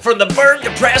River from the Berg to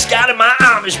Prescott in my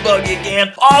Amish buggy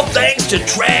again. All thanks to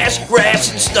trash, grass,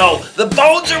 and snow. The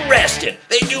bones are rested.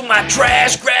 They do my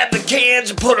trash, grab the cans,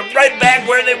 and put them right back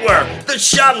where they were. The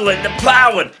shoveling, the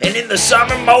plowing, and in the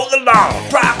summer mow the lawn.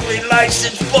 Properly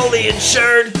licensed, fully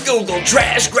insured. Google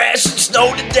trash, grass, and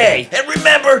snow today. And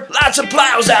remember, lots of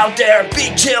plows out there.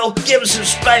 Be chill, give them some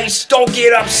space. Don't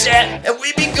get upset, and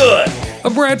we be good. A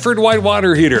Bradford white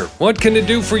water heater. What can it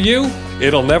do for you?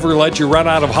 It'll never let you run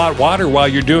out of hot water while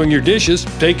you're doing your dishes,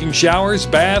 taking showers,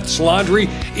 baths, laundry,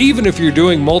 even if you're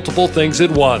doing multiple things at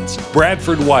once.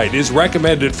 Bradford White is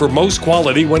recommended for most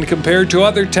quality when compared to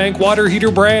other tank water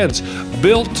heater brands.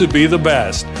 Built to be the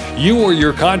best. You or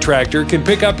your contractor can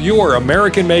pick up your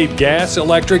American-made gas,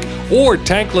 electric, or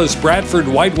tankless Bradford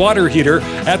white water heater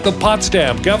at the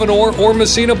Potsdam, Governor, or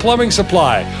Messina Plumbing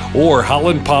Supply, or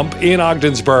Holland Pump in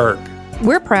Ogdensburg.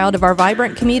 We're proud of our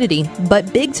vibrant community,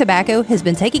 but Big Tobacco has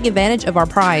been taking advantage of our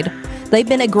pride. They've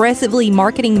been aggressively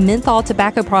marketing menthol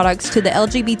tobacco products to the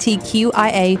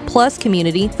LGBTQIA+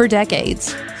 community for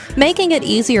decades, making it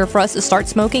easier for us to start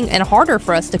smoking and harder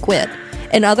for us to quit.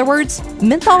 In other words,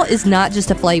 menthol is not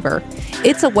just a flavor.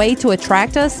 It's a way to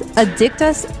attract us, addict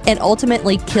us, and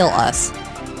ultimately kill us.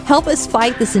 Help us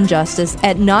fight this injustice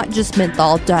at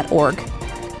notjustmenthol.org.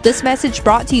 This message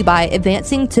brought to you by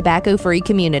Advancing Tobacco-Free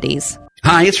Communities.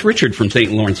 Hi, it's Richard from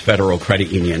St. Lawrence Federal Credit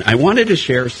Union. I wanted to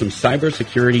share some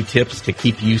cybersecurity tips to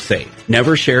keep you safe.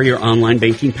 Never share your online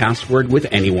banking password with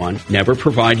anyone. Never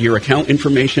provide your account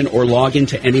information or log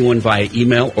into anyone via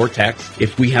email or text.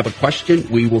 If we have a question,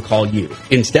 we will call you.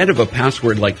 Instead of a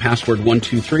password like password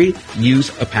 123, use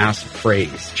a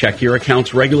passphrase. Check your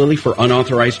accounts regularly for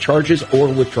unauthorized charges or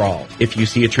withdrawal. If you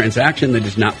see a transaction that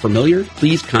is not familiar,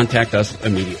 please contact us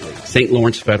immediately. St.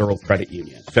 Lawrence Federal Credit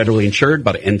Union. Federally insured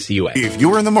by the NCUA. If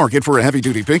you're in the market for a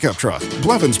heavy-duty pickup truck,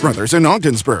 Blevins Brothers in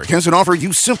Ogdensburg has an offer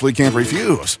you simply can't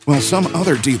refuse. While some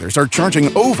other dealers are charging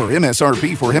over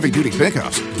MSRP for heavy-duty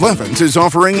pickups, Blevins is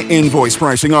offering invoice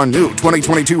pricing on new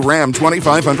 2022 Ram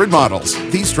 2500 models.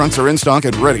 These trucks are in stock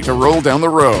and ready to roll down the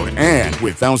road. And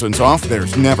with thousands off,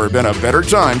 there's never been a better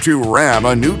time to ram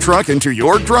a new truck into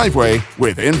your driveway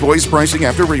with invoice pricing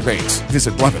after rebates.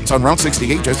 Visit Blevins on Route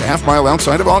 68, just a half mile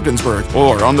outside of Ogdensburg,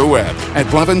 or on the web at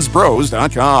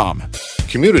BlevinsBros.com.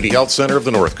 Community Health Center of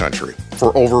the North Country.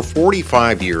 For over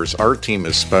 45 years, our team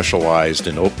has specialized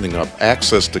in opening up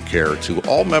access to care to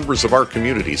all members of our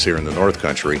communities here in the North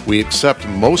Country. We accept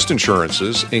most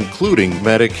insurances, including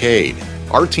Medicaid.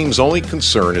 Our team's only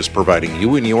concern is providing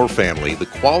you and your family the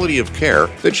quality of care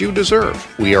that you deserve.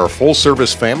 We are a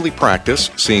full-service family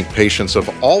practice, seeing patients of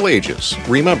all ages.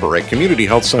 Remember, at Community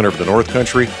Health Center of the North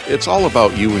Country, it's all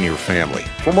about you and your family.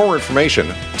 For more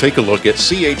information, take a look at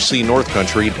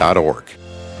chcnorthcountry.org.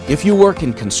 If you work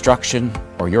in construction,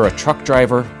 or you're a truck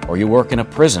driver, or you work in a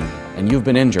prison, and you've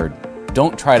been injured,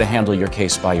 don't try to handle your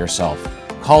case by yourself.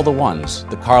 Call the ones,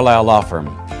 the Carlisle Law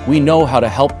Firm. We know how to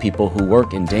help people who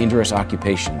work in dangerous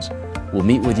occupations. We'll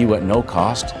meet with you at no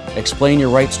cost, explain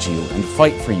your rights to you, and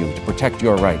fight for you to protect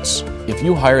your rights. If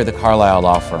you hire the Carlisle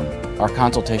Law Firm, our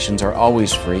consultations are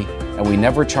always free, and we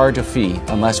never charge a fee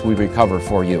unless we recover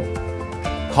for you.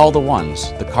 Call the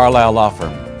ones, the Carlisle Law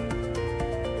Firm.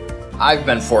 I've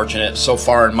been fortunate so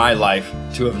far in my life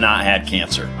to have not had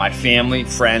cancer. My family,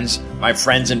 my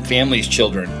friends and family's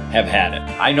children have had it.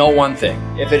 I know one thing.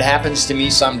 If it happens to me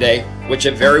someday, which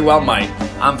it very well might,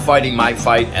 I'm fighting my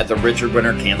fight at the Richard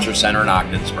Winter Cancer Center in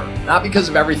Ogdensburg. Not because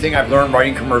of everything I've learned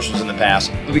writing commercials in the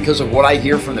past, but because of what I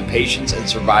hear from the patients and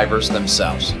survivors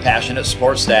themselves. Passionate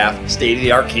support staff,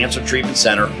 state-of-the-art cancer treatment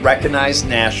center, recognized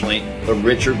nationally, the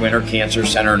Richard Winter Cancer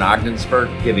Center in Ogdensburg,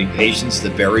 giving patients the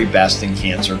very best in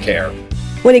cancer care.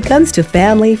 When it comes to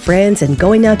family, friends, and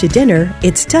going out to dinner,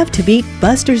 it's tough to beat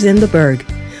Buster's in the Berg.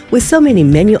 With so many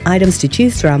menu items to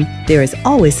choose from, there is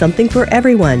always something for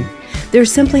everyone. There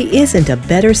simply isn't a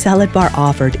better salad bar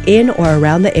offered in or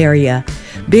around the area.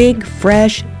 Big,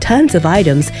 fresh, tons of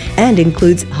items, and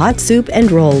includes hot soup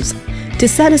and rolls. To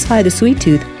satisfy the sweet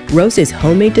tooth, Rose's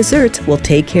homemade desserts will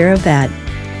take care of that.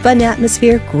 Fun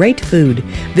atmosphere, great food.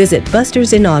 Visit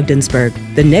Buster's in Ogdensburg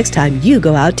the next time you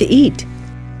go out to eat.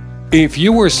 If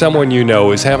you or someone you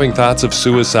know is having thoughts of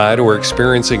suicide or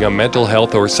experiencing a mental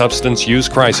health or substance use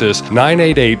crisis,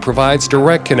 988 provides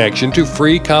direct connection to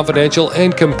free, confidential,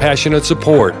 and compassionate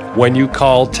support. When you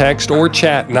call, text, or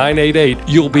chat 988,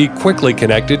 you'll be quickly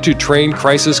connected to trained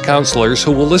crisis counselors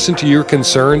who will listen to your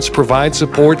concerns, provide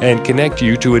support, and connect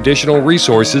you to additional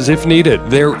resources if needed.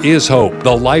 There is hope.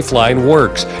 The Lifeline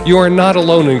works. You are not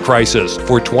alone in crisis.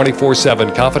 For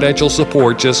 24/7 confidential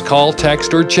support, just call,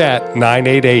 text, or chat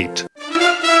 988.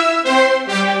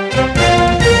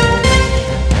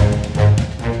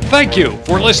 Thank you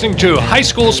for listening to High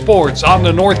School Sports on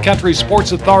the North Country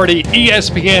Sports Authority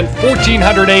ESPN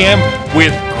 1400 AM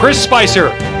with Chris Spicer.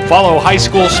 Follow high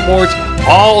school sports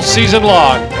all season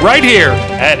long right here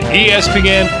at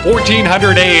ESPN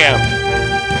 1400 AM.